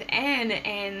about with Anne,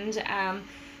 and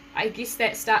I guess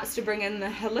that starts to bring in the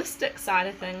holistic side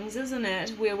of things, isn't it?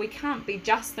 Where we can't be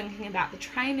just thinking about the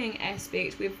training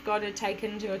aspect. We've got to take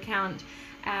into account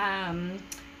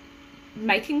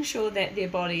making sure that their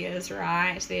body is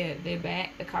right, their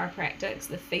back, the chiropractics,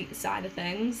 the feet side of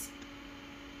things.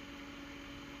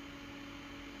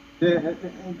 Yeah,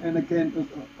 and again,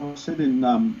 I said in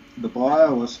the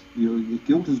bio, your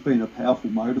guilt has been a powerful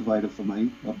motivator for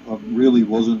me. I really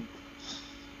wasn't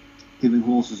giving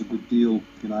horses a good deal,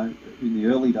 in the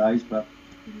early days, but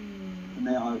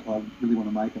now I really want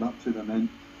to make it up to them. And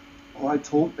I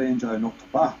taught Banjo not to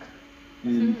buck,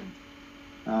 and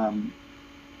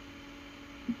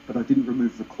but I didn't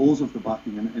remove the cause of the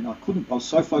bucking, and I was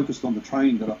so focused on the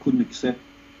training that I couldn't accept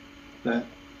that,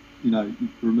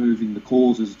 removing the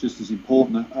cause is just as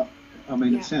important. I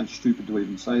mean, it sounds stupid to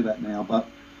even say that now, but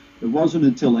it wasn't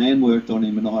until Anne worked on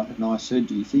him and I said,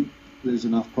 do you think there's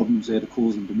enough problems there to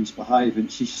cause him to misbehave?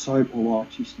 And she's so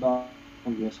polite. She said, oh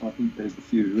yes, I think there's a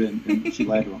few. And she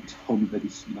later on told me that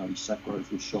his sac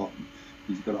growth was shot and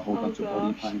he's got a whole bunch of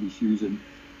body pain issues. And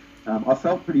I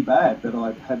felt pretty bad that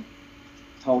I had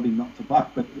told him not to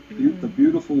buck, but the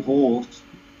beautiful horse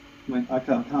went,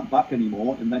 okay, I can't buck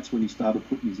anymore, and that's when he started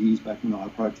putting his ears back when I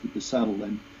approached with the saddle,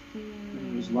 and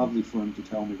it was lovely for him to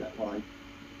tell me that way.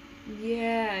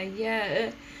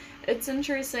 Yeah. It's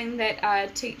interesting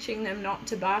that teaching them not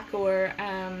to buck, or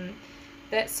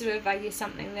that's sort of, I guess,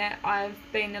 something that I've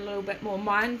been a little bit more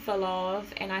mindful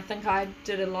of, and I think I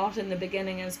did a lot in the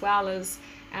beginning as well, as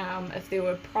if there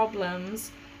were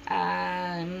problems,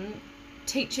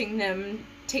 teaching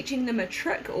them a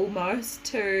trick almost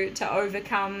to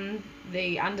overcome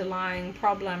the underlying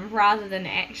problem, rather than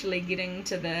actually getting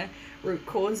to the root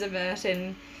cause of it.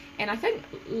 And I think,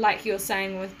 like you're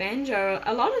saying with banjo,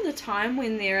 a lot of the time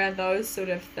when there are those sort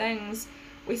of things,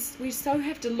 we so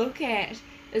have to look at,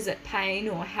 is it pain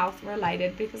or health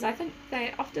related? Because I think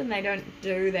they don't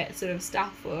do that sort of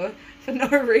stuff for no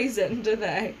reason, do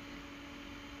they?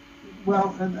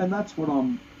 Well, and that's what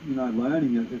I'm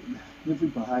learning. Every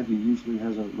behaviour usually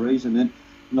has a reason, and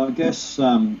I guess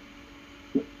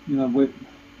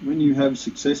when you have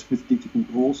success with difficult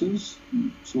horses,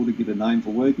 you sort of get a name for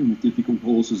working with difficult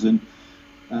horses, and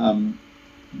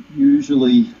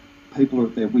usually people are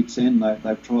at their wits' end.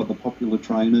 They've tried the popular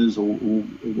trainers or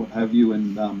what have you,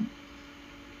 and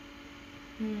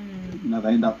they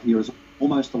end up here as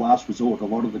almost the last resort a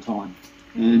lot of the time.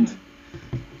 And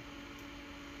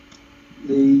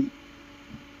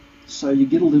so you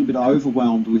get a little bit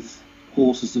overwhelmed with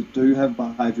horses that do have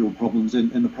behavioural problems,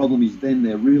 and the problem is then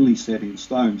they're really set in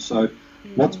stone. So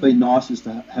what's been nice is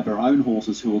to have our own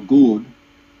horses who are good,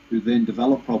 who then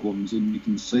develop problems, and you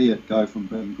can see it go from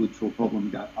being good to a problem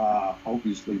and go,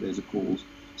 obviously there's a cause.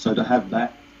 So to have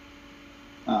that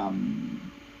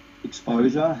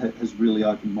exposure has really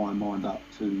opened my mind up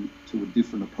to a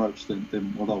different approach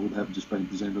than what I would have just been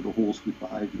presented a horse with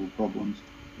behavioural problems.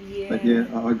 Yeah. But yeah,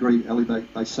 I agree, Ellie,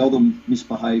 they seldom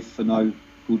misbehave for no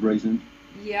good reason.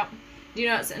 Yep.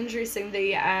 It's interesting,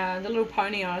 the little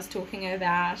pony I was talking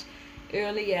about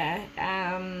earlier,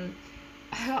 I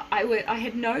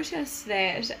had noticed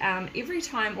that every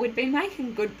time we'd been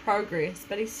making good progress,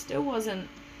 but he still wasn't,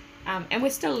 and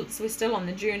we're still on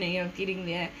the journey of getting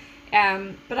there.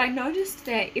 But I noticed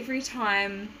that every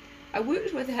time I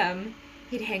worked with him,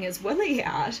 he'd hang his willy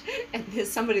out, and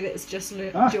there's somebody that's just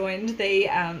joined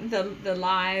the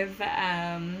live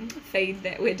feed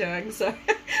that we're doing, so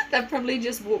they've probably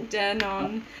just walked in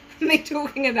on me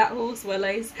talking about horse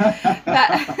willies.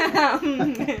 But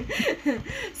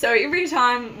so every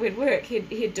time we'd work,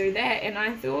 he'd do that, and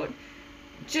I thought,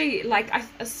 gee,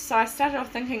 so I started off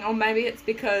thinking, maybe it's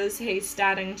because he's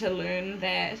starting to learn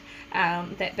that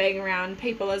that being around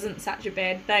people isn't such a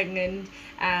bad thing, and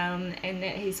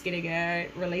that he's getting a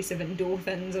release of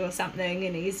endorphins or something,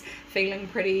 and he's feeling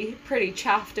pretty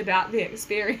chuffed about the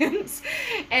experience,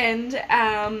 and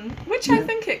which I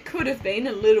think it could have been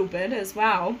a little bit as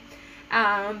well,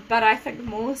 but I think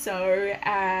more so.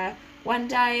 One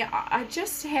day I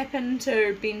just happened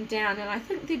to bend down, and I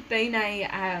think there'd been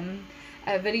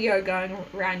a video going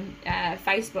around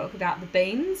Facebook about the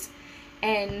beans,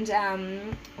 and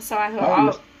so I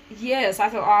thought,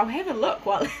 I'll have a look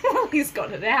while he's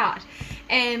got it out,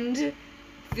 and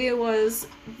there was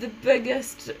the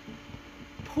biggest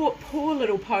poor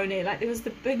little pony, there was the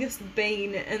biggest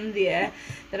bean in there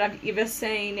that I've ever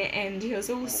seen, and he was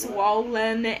all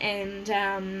swollen, and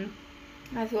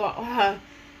I thought,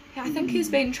 I think he's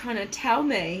been trying to tell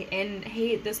me, and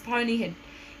this pony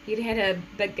he'd had a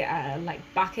big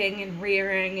bucking and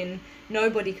rearing, and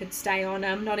nobody could stay on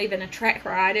him, not even a track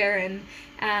rider, and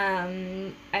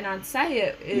I'd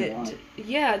say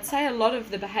I'd say a lot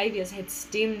of the behaviours had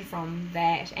stemmed from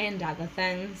that and other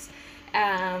things,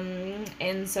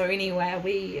 and so anyway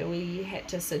we had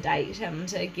to sedate him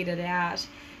to get it out,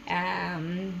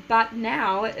 but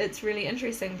now it's really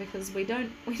interesting because we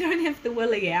don't have the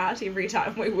willy out every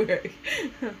time we work.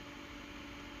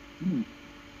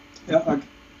 Yeah,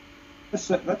 that's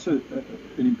an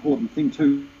important thing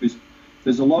too. Is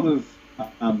there's a lot of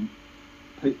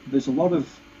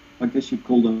I guess you'd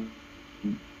call them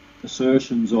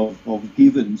assertions of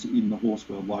givens in the horse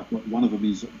world. Like one of them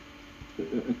is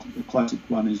a classic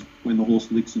one is when the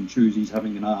horse licks and chews, he's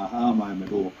having an aha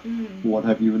moment or what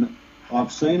have you. And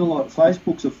I've seen a lot.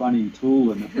 Facebook's a funny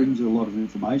tool, and it brings a lot of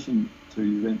information to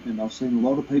you. And I've seen a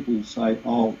lot of people say,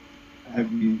 "Oh,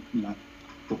 have you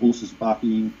the horse is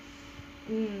bucking.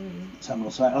 Someone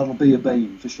will say, oh, it'll be a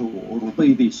beam for sure, or it'll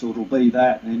be this, or it'll be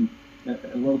that, and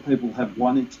a lot of people have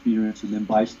one experience and then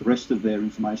base the rest of their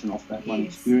information off that one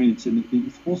experience. And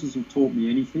if horses have taught me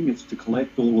anything, it's to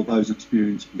collect all of those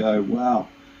experiences and go, wow,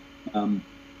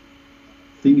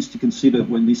 things to consider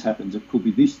when this happens. It could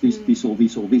be this, this, or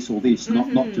this, or this, or this.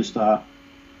 Not just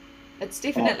it's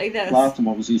definitely this. Last time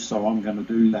I was this, so I'm going to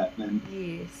do that. And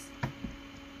yes.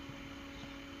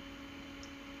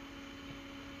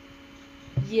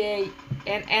 Yeah,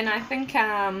 and I think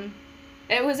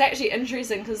it was actually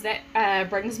interesting because that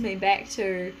brings me back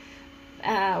to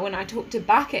when I talked to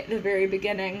Buck at the very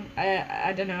beginning.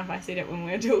 I don't know if I said it when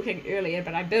we were talking earlier,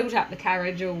 but I built up the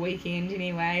courage all weekend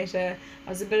anyway. I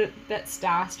was a bit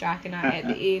starstruck, and at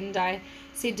the end I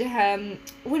said to him,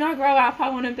 when I grow up I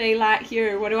want to be like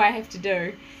you, what do I have to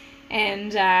do?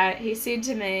 And he said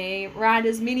to me, ride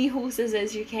as many horses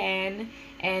as you can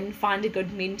and find a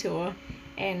good mentor.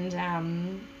 And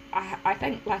I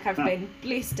think like I've been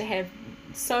blessed to have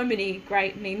so many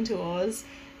great mentors,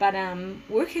 but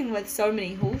working with so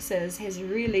many horses has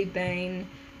really been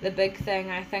the big thing.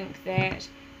 I think that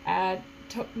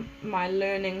took my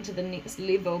learning to the next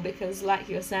level, because like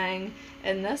you're saying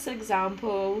in this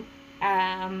example,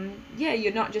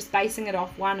 you're not just basing it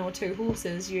off one or two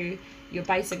horses, you're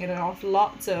basing it off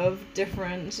lots of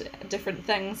different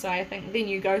things. So I think then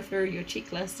you go through your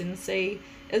checklist and see,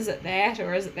 is it that,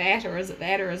 or is it that, or is it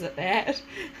that, or is it that?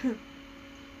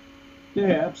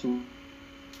 Yeah,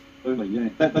 absolutely. Yeah,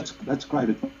 that's great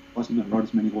advice. Ride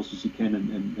as many horses as you can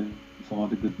and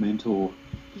find a good mentor.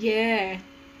 Yeah,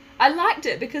 I liked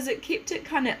it because it kept it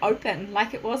kind of open.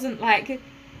 Like it wasn't like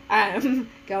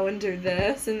go and do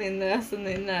this and then this and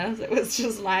then this. It was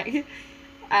just like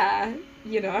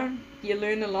you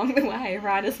learn along the way.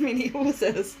 Ride as many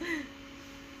horses.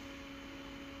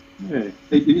 Yeah,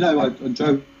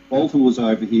 Joe Walter was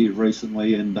over here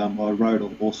recently, and I rode a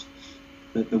horse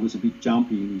that was a bit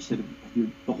jumpy, and he said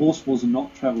the horse was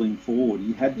not travelling forward.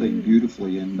 He had been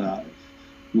beautifully, and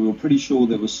we were pretty sure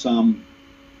there was some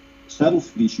saddle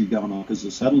fit issue going on because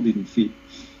the saddle didn't fit.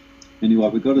 Anyway,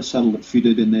 we got a saddle that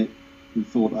fitted, and we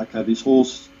thought, okay, this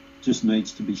horse just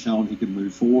needs to be shown he can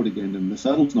move forward again, and the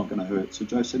saddle's not going to hurt. So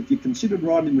Joe said, if you considered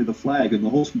riding him with a flag, and the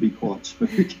horse would be quite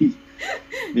spooky.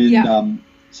 And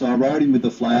so I rode him with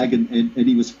the flag, and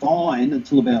he was fine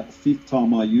until about the fifth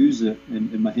time I used it,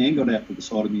 and my hand got out to the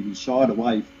side of me, and he shied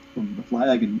away from the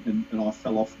flag, and I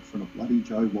fell off in front of bloody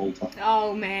Joe Walter.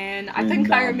 Oh man, I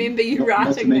think I remember you writing that.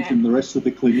 Not to mention the rest of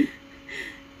the clinic.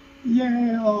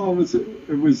 Yeah,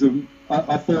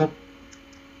 I thought,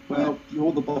 well,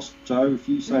 you're the boss, Joe. If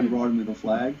you say to ride him with a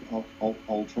flag,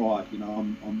 I'll try it.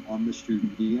 I'm the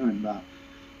student here, and anyway,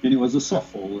 it was a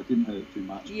soft fall. It didn't hurt too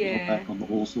much. Yeah. I got back on the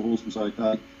horse. The horse was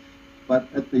okay. But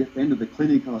at the end of the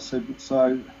clinic, I said,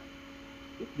 so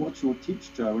what's your tips,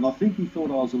 Joe? And I think he thought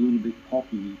I was a little bit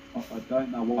cocky. I don't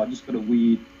know why. I just got a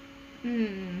weird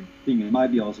thing. And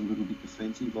maybe I was a little bit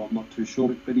defensive. I'm not too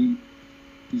sure. But he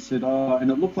said,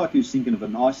 and it looked like he was thinking of a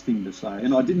nice thing to say.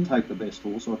 And I didn't take the best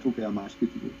horse. I took our most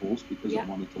difficult horse because I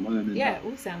wanted to learn. And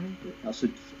awesome. I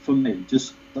said, for me,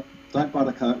 just don't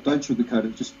sugarcoat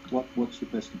it. Just what's your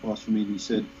best advice for me? And he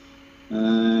said,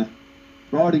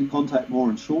 ride in contact more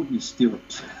and shorten your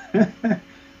stirrups,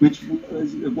 which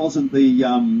it wasn't the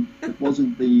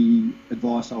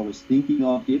advice I was thinking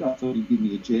I'd get. I thought he'd give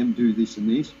me a gem, do this and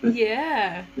this, but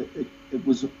it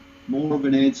was more of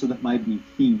an answer that made me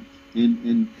think.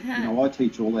 And I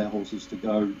teach all our horses to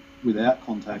go without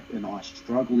contact, and I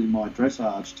struggle in my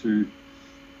dressage to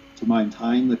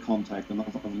maintain the contact, and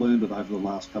I've learned it over the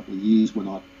last couple of years when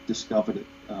I discovered it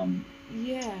in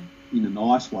a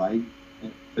nice way,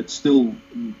 but still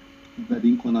that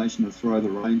inclination to throw the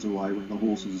reins away when the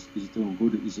horse is doing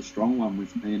good is a strong one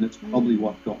with me, and it's probably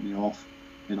what got me off,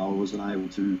 and I wasn't able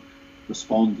to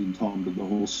respond in time to the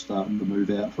horse starting to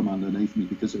move out from underneath me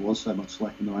because there was so much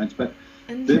slack in the reins. But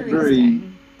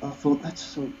I thought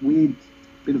that's a weird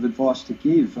bit of advice to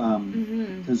give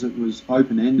because it was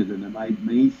open-ended and it made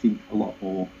me think a lot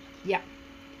more. Yeah.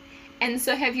 And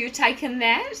so have you taken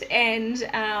that and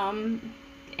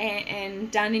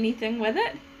done anything with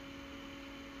it?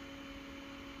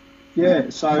 Yeah,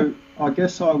 so I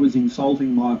guess I was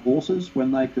insulting my horses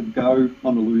when they could go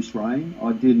on a loose rein.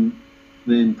 I didn't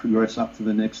then progress up to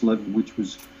the next level, which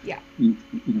was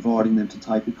inviting them to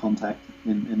take a contact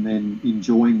and then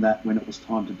enjoying that when it was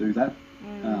time to do that.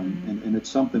 And it's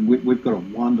something we've got a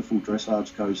wonderful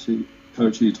dressage coach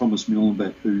here, Thomas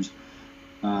Muhlenbeck, who's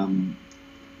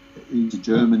he's a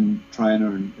German trainer,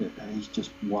 and he's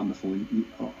just wonderful.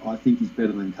 I think he's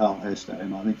better than Carl Hester,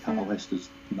 and I think Carl Hester's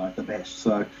the best.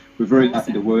 So we're very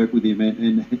lucky to work with him,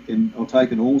 and I've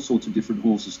taken all sorts of different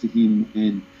horses to him,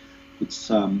 and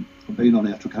it's I've been on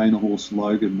our Trakehner horse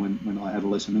Logan when I had a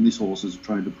lesson, and this horse is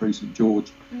trained at Prix St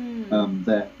George.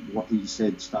 That what he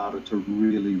said started to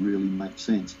really make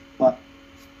sense, but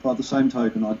by the same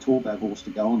token, I taught that horse to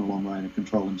go on a long rein and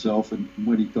control himself, and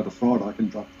when he got a fright, I can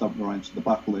dump reins to the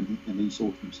buckle, and he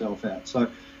sorted himself out. So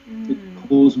it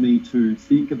caused me to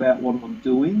think about what I'm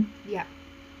doing,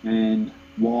 and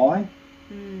why,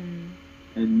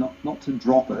 and not to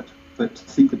drop it, but to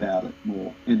think about it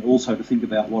more, and also to think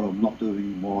about what I'm not doing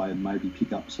and why, and maybe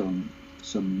pick up some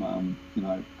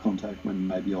contact when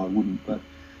maybe I wouldn't, but.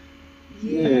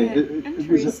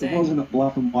 It wasn't a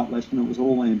black and white lesson. It was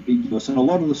all ambiguous, and a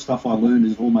lot of the stuff I learned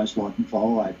is almost like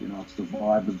vibe. It's the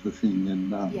vibe of the thing,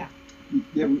 and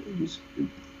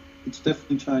it's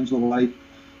definitely changed the way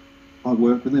I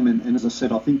work with them. And as I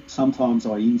said, I think sometimes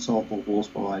I insult the horse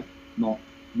by not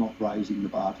raising the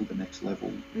bar to the next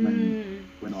level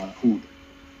when I could.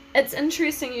 It's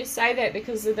interesting you say that,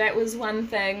 because that was one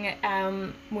thing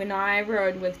when I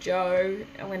rode with Joe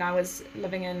when I was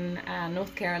living in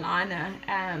North Carolina.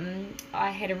 I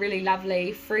had a really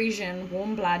lovely Frisian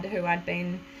warm blood who I'd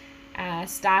been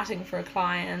starting for a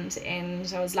client,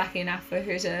 and I was lucky enough for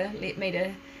her to let me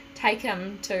to take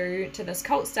him to this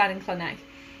colt starting clinic.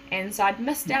 And so I'd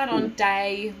missed out on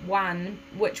day one,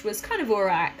 which was kind of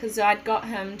alright, because I'd got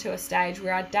him to a stage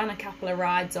where I'd done a couple of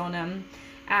rides on him.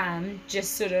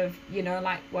 Just sort of,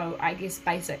 I guess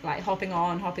basic, like hopping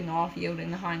on, hopping off,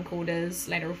 yielding the hindquarters,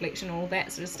 lateral flexion, all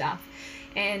that sort of stuff.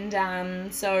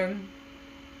 And so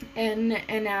in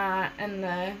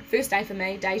the first day for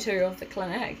me, day 2 of the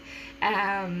clinic,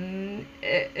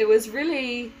 it was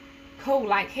really cool.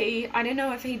 Like I don't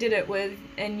know if he did it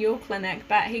in your clinic,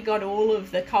 but he got all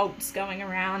of the colts going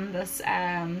around this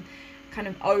kind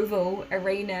of oval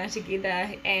arena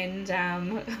together, and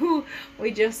we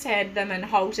just had them in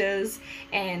halters,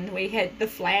 and we had the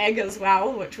flag as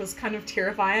well, which was kind of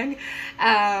terrifying,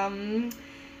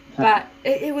 but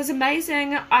it was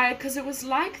amazing, because it was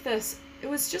like this, it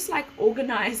was just like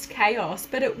organized chaos,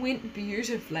 but it went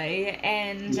beautifully,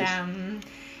 and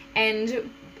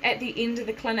and at the end of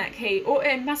the clinic,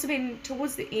 it must have been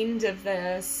towards the end of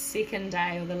the second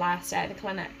day or the last day of the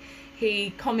clinic,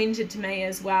 he commented to me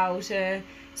as well to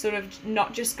sort of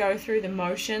not just go through the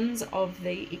motions of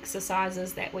the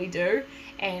exercises that we do,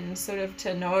 and sort of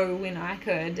to know when I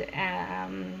could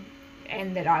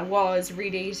and that I was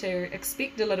ready to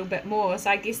expect a little bit more.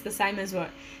 So I guess the same as what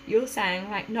you're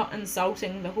saying, like not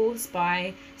insulting the horse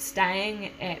by staying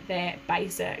at that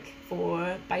basic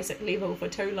level for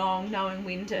too long, knowing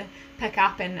when to pick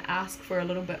up and ask for a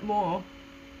little bit more.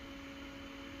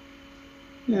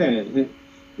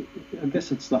 I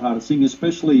guess it's the hardest thing,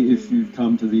 especially if you've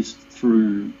come to this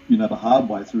through, the hard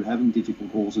way, through having difficult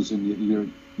horses, and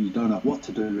you don't know what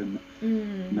to do,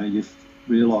 and you've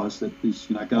realised that this,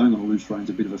 going on a loose rein is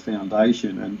a bit of a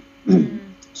foundation, and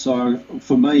so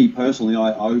for me personally,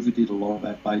 I overdid a lot of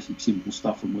that basic simple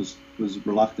stuff and was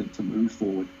reluctant to move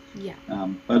forward.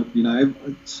 But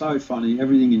it's so funny.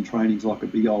 Everything in training is like a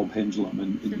big old pendulum,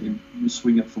 and you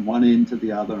swing it from one end to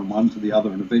the other and one to the other,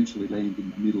 and eventually land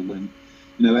in the middle. And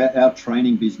our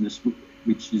training business,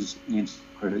 which is Ant's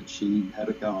credit, she had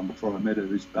it going before I met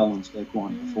her, is balanced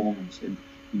equine performance, and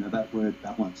that word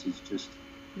balance is just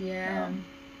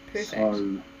perfect.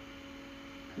 So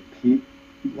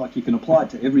like you can apply it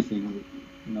to everything.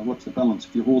 What's the balance?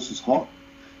 If your horse is hot,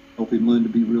 help him learn to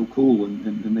be real cool,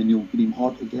 and then you'll get him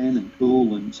hot again and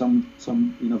cool, and some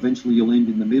eventually you'll end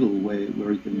in the middle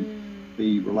where he can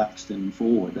be relaxed and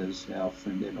forward, as our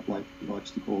friend Emma Blake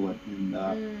likes to call it. And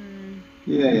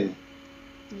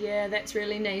that's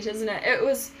really neat, isn't it? It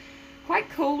was quite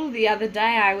cool. The other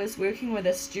day I was working with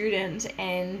a student,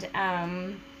 and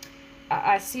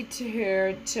I said to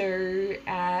her to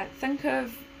think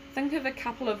of a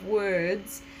couple of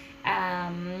words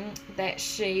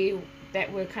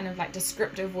that were kind of like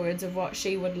descriptive words of what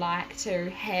she would like to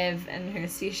have in her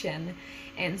session.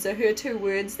 And so her 2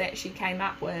 words that she came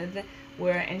up with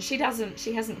were, and she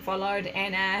hasn't followed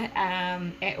Anna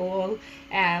at all,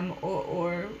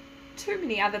 or too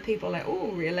many other people at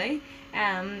all really,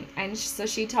 and so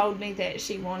she told me that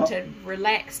she wanted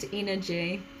relaxed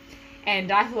energy,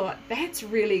 and I thought that's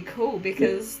really cool,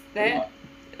 because that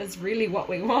is really what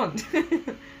we want.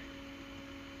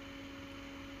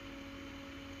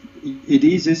 It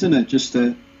is, isn't it? Just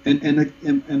and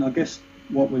I guess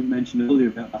what we mentioned earlier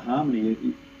about the harmony.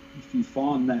 If you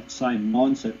find that same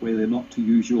mindset where they're not to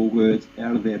use your words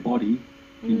out of their body,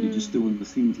 and you're just doing the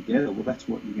thing together, well, that's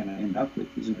what you're going to end up with,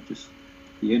 isn't it? Just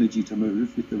the energy to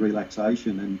move with the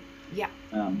relaxation. And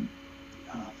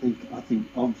I think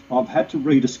I've had to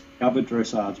rediscover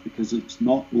dressage because it's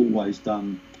not always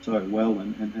done so well.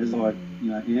 And as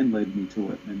Anne led me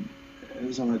to it, and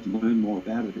as I had to learn more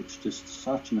about it, it's just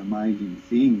such an amazing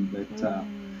thing that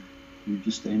you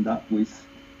just end up with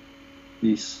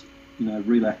this,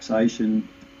 relaxation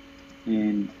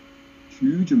and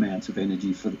huge amounts of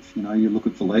energy for, you look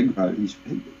at Vallegro,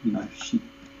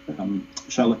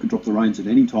 Charlotte could drop the reins at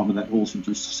any time of that horse and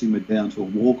just simmer down to a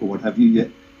walk or what have you,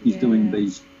 yet he's doing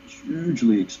these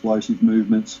hugely explosive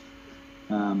movements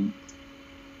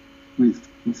with,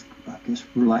 I guess,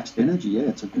 relaxed energy. Yeah,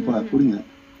 it's a good way of putting it.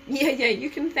 Yeah,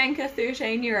 you can thank a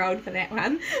 13-year-old for that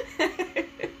one.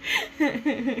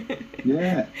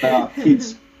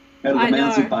 Kids out of the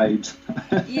mouths of babes.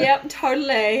 Yep,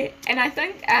 totally. And I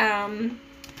think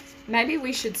maybe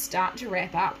we should start to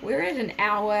wrap up. We're at an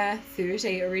hour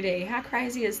 30 already. How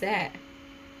crazy is that?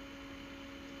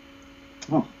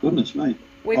 Oh, goodness me.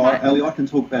 Ellie, I can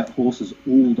talk about horses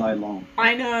all day long.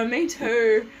 I know, me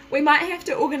too. We might have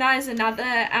to organise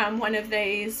another one of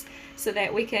these so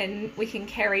that we can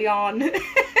carry on.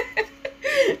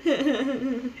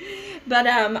 But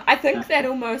I think that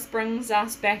almost brings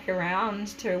us back around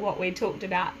to what we talked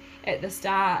about at the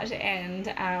start,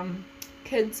 and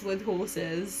kids with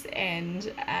horses,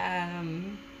 and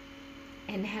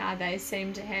how they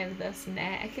seem to have this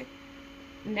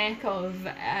knack of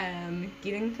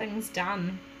getting things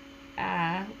done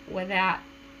without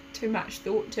too much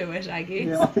thought to it, I guess.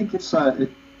 Yeah, I think it's an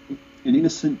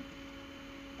innocent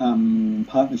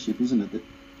partnership, isn't it? That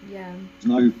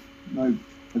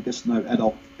there's no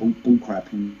adult bull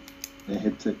crap in their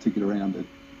head to get around it.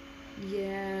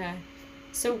 Yeah.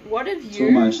 So what have you... It's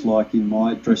almost like in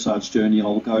my dressage journey,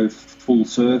 I'll go full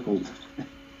circle.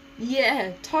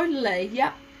 Yeah, totally.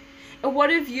 Yep. What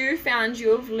have you found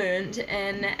you've learned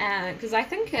in... Because I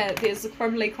think there's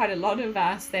probably quite a lot of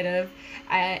us that have...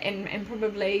 and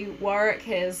probably Warwick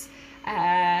has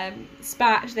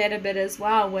sparked that a bit as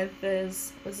well with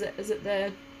this... Is it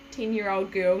the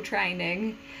 10-year-old girl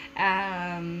training?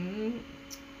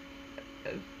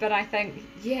 But I think,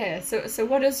 so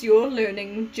what has your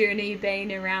learning journey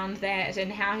been around that,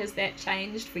 and how has that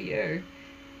changed for you?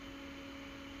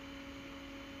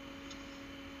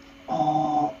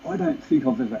 Oh, I don't think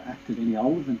I've ever acted any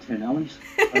older than 10, Alice.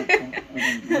 I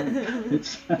don't know.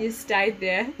 You stayed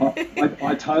there.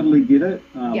 I totally get it.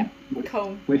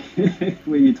 Cool. Where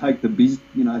you take the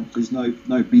there's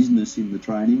no business in the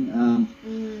training.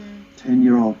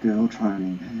 10-year-old girl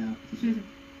training.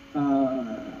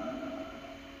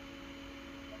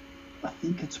 I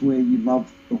think it's where you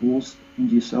love the horse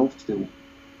and yourself still.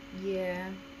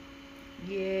 Yeah.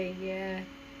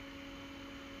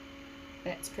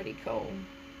 That's pretty cool.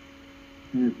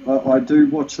 Yeah, I do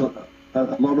watch a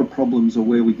lot of problems are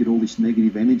where we get all this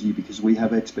negative energy because we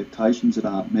have expectations that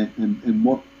aren't met, and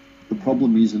what the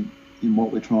problem isn't in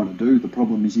what we're trying to do. The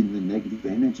problem is in the negative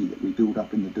energy that we build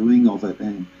up in the doing of it,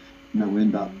 and we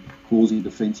end up causing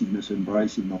defensiveness and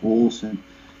bracing the horse. And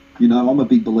I'm a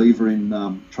big believer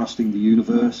in trusting the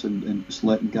universe and just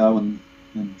letting go and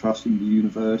trusting the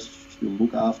universe. She'll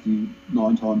look after you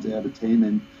 9 times out of 10,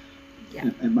 and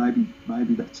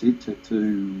maybe that's it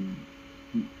to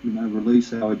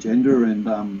release our agenda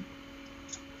and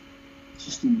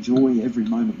just enjoy every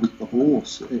moment with the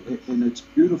horse. And it's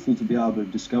beautiful to be able to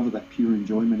discover that pure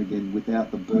enjoyment again without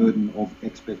the burden of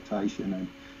expectation.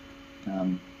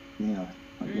 And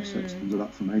I guess that sums it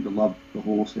up for me, to love the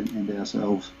horse and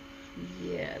ourselves.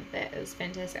 Yeah, that is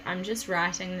fantastic. I'm just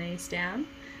writing these down.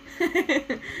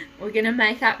 We're gonna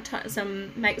make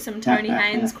some Tony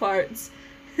Haynes quotes.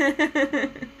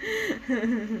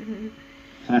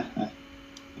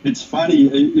 It's funny,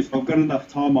 if I've got enough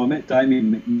time, I met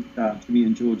Damien, Jimmy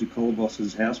and Georgia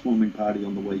Colvos's housewarming party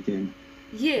on the weekend.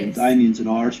 Yes. And Damien's an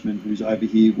Irishman who's over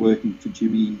here working for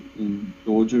Jimmy in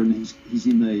Georgia, and he's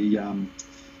in the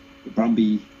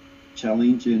Brumby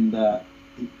Challenge, and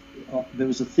there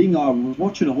was a thing, I was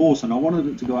watching a horse and I wanted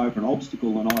it to go over an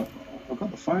obstacle, and I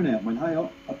got the phone out and went, hey,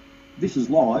 this is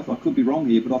live, I could be wrong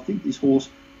here, but I think this horse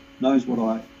knows what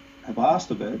I have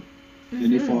asked of it,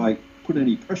 and if I put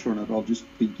any pressure on it, I'll just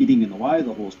be getting in the way of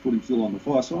the horse, putting fuel on the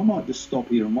fire, so I might just stop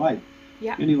here and wait.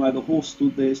 Yeah. Anyway, the horse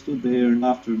stood there, and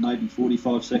after maybe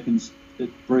 45 seconds, it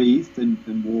breathed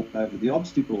and walked over the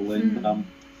obstacle. And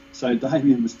so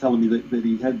Damien was telling me that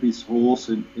he had this horse,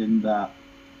 and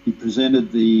he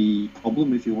presented the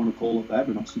problem, if you want to call it that,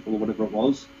 an obstacle or whatever it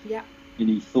was. Yeah. and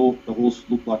he thought the horse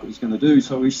looked like it was going to do.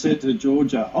 So he said to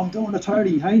Georgia, "I'm doing a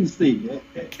Tony Haynes thing,"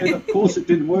 and of course it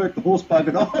didn't work. The horse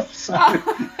buggered off. So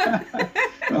I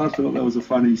thought that was a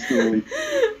funny story.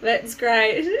 That's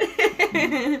great.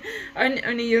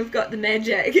 Only you've got the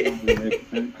magic. Yeah,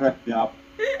 it cracked me up.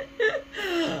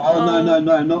 Oh no,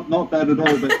 not that at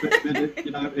all. But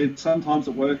it, sometimes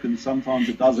it works and sometimes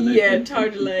it doesn't.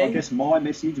 Totally. I guess my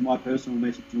personal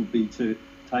message would be to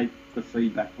take the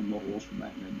feedback from the horse from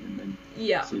that and then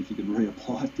see if you can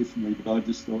reapply it differently. But I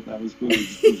just thought that was good.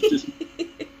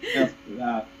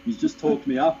 He's just talked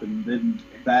me up and then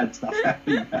bad stuff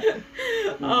happened.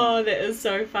 Oh, that is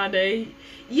so funny.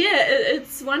 Yeah,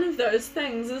 it's one of those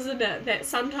things, isn't it, that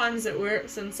sometimes it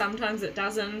works and sometimes it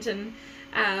doesn't. And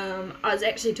I was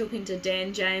actually talking to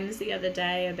Dan James the other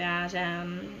day about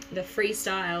the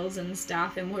freestyles and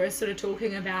stuff, and we were sort of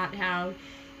talking about how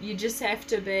you just have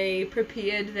to be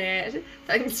prepared that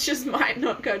things just might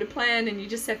not go to plan, and you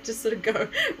just have to sort of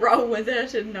roll with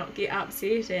it and not get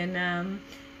upset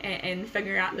and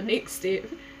figure out the next step.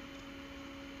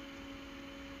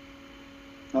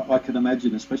 I can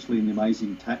imagine, especially in the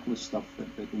amazing tactless stuff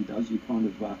that he does, you kind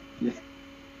of,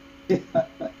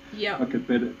 Yeah. I could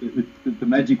bet the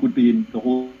magic would be in the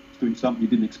horse doing something you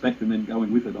didn't expect and then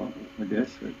going with it, I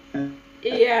guess.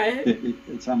 Yeah.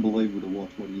 It's unbelievable to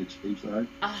watch what he achieves, though.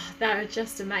 Oh, they're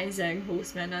just amazing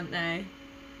horsemen, aren't they?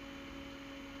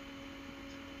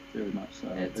 Very much so.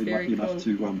 It's I've been very lucky enough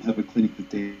to have a clinic with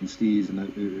Dan Steers, and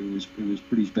it was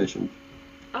pretty special.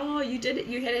 Oh, you did it.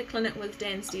 You had a clinic with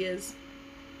Dan Steers.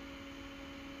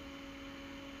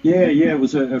 Yeah, it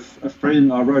was a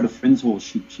friend. I rode a friend's horse.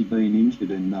 She'd been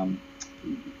injured, and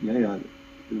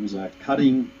it was a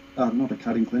not a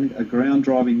cutting clinic, a ground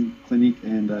driving clinic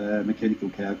and a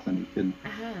mechanical cow clinic, and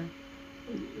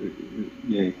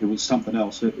it was something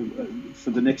else. For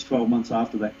the next 12 months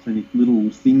after that clinic, little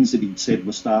things that he'd said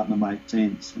were starting to make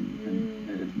sense,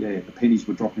 and the pennies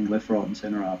were dropping left, right, and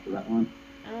centre after that one.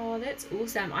 Oh, that's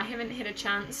awesome. I haven't had a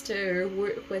chance to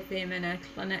work with them in a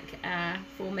clinic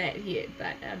format yet,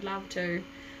 but I'd love to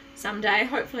someday.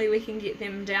 Hopefully we can get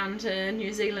them down to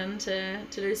New Zealand to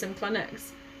do some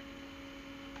clinics.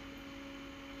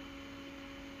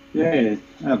 Yeah,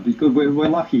 that'd be good. We're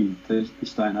lucky this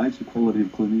day and age, the quality of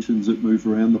clinicians that move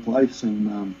around the place,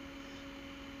 and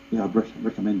I'd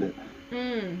recommend it.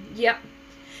 Yep.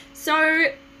 So,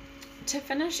 to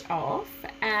finish off,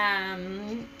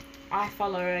 I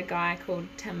follow a guy called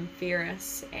Tim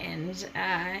Ferriss, and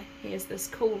he has this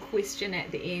cool question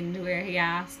at the end where he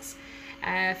asks,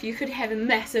 if you could have a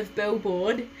massive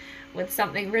billboard with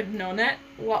something written on it,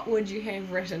 what would you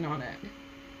have written on it?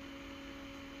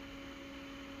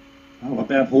 Oh,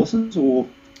 about horses or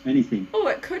anything? Oh,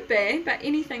 it could be, but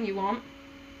anything you want.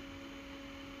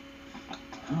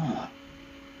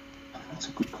 That's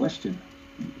a good question.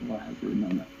 What do I have written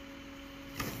on that?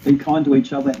 Be kind to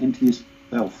each other and to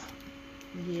yourself.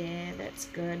 Yeah, that's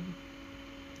good.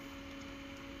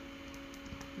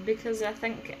 Because I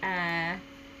think that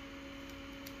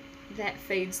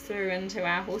feeds through into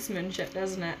our horsemanship,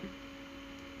 doesn't it?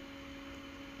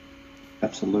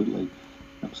 Absolutely.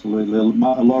 A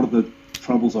lot of the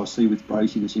troubles I see with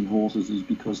braziness in horses is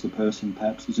because the person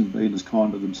perhaps isn't being as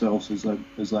kind to themselves as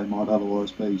they might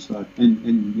otherwise be. So,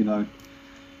 and a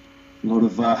lot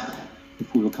of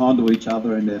if we were kind to each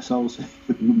other and ourselves, there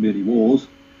wouldn't be any wars.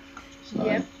 So,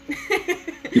 yep.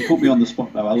 You put me on the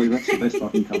spot though, Ali. That's the best I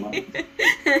can come up with.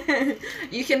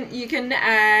 You can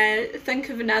think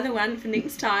of another one for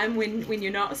next time when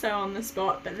you're not so on the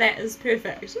spot, but that is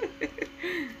perfect.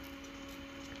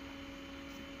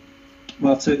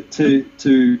 Well,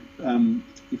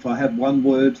 if I had one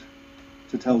word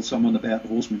to tell someone about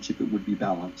horsemanship, it would be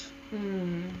balance.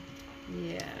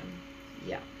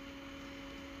 Yeah,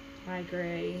 I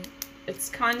agree. It's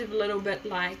kind of a little bit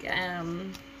like,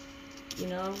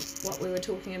 what we were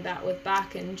talking about with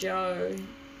Buck and Joe.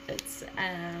 It's,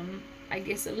 I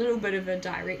guess, a little bit of a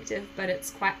directive, but it's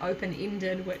quite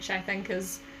open-ended, which I think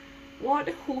is what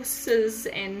horses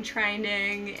and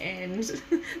training and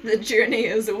the journey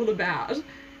is all about.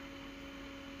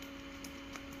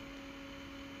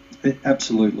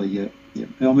 Absolutely, yeah.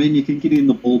 I mean, you can get in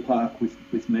the ballpark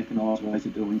with mechanised ways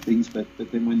of doing things, but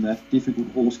then when that difficult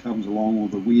horse comes along or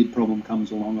the weird problem comes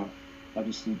along, I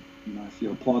just think, if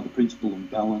you apply the principle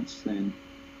of balance, then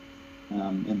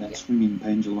and that swinging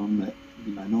pendulum, that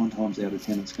 9 times out of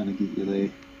 10 it's going to get you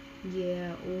there.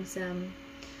 Yeah, awesome.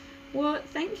 Well,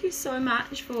 thank you so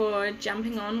much for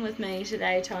jumping on with me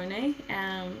today, Tony.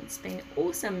 It's been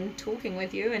awesome talking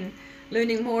with you and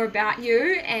learning more about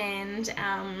you, and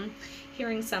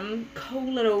hearing some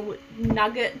cool little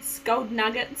nuggets, gold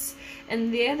nuggets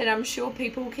in there that I'm sure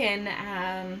people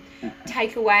can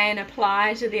take away and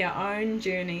apply to their own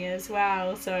journey as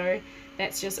well. So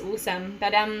that's just awesome.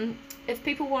 But if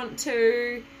people want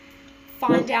to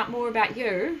find out more about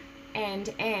you and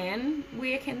Anne,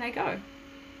 where can they go?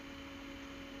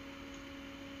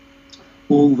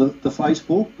 Well, the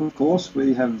Facebook, of course,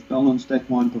 we have Balanced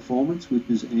Equine Performance, which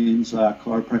is Anne's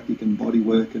chiropractic and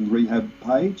bodywork and rehab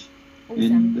page. Awesome.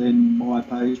 And then my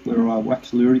page where I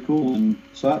wax lyrical and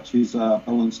such is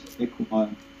Balanced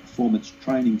Equine Performance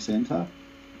Training Centre.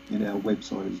 And our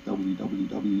website is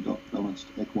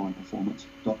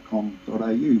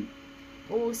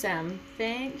www.balancedequineperformance.com.au. Awesome.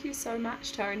 Thank you so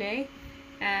much, Tony.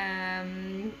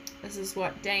 This is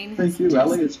what Dean has Thank you,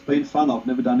 Ali. It's been fun. I've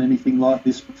never done anything like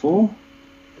this before.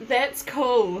 That's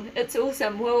cool. It's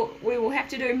awesome. Well, we will have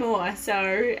to do more. So,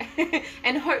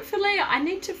 and hopefully I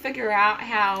need to figure out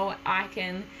how I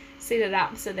can set it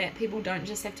up so that people don't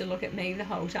just have to look at me the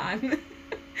whole time.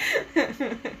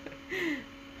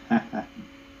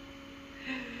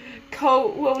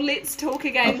 Cool. Well, let's talk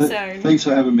again soon. Thanks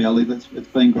for having me, Ali. It's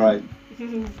been great.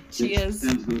 Cheers.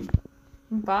 Sounds good.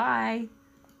 Bye.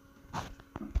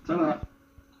 Ta-da.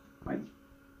 Bye.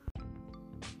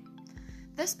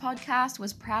 This podcast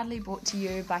was proudly brought to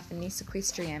you by Finesse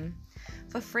Equestrian.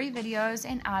 For free videos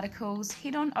and articles,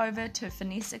 head on over to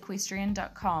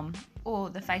finesseequestrian.com or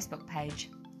the Facebook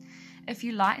page. If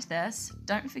you liked this,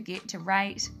 don't forget to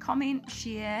rate, comment,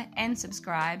 share, and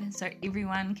subscribe so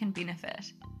everyone can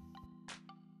benefit.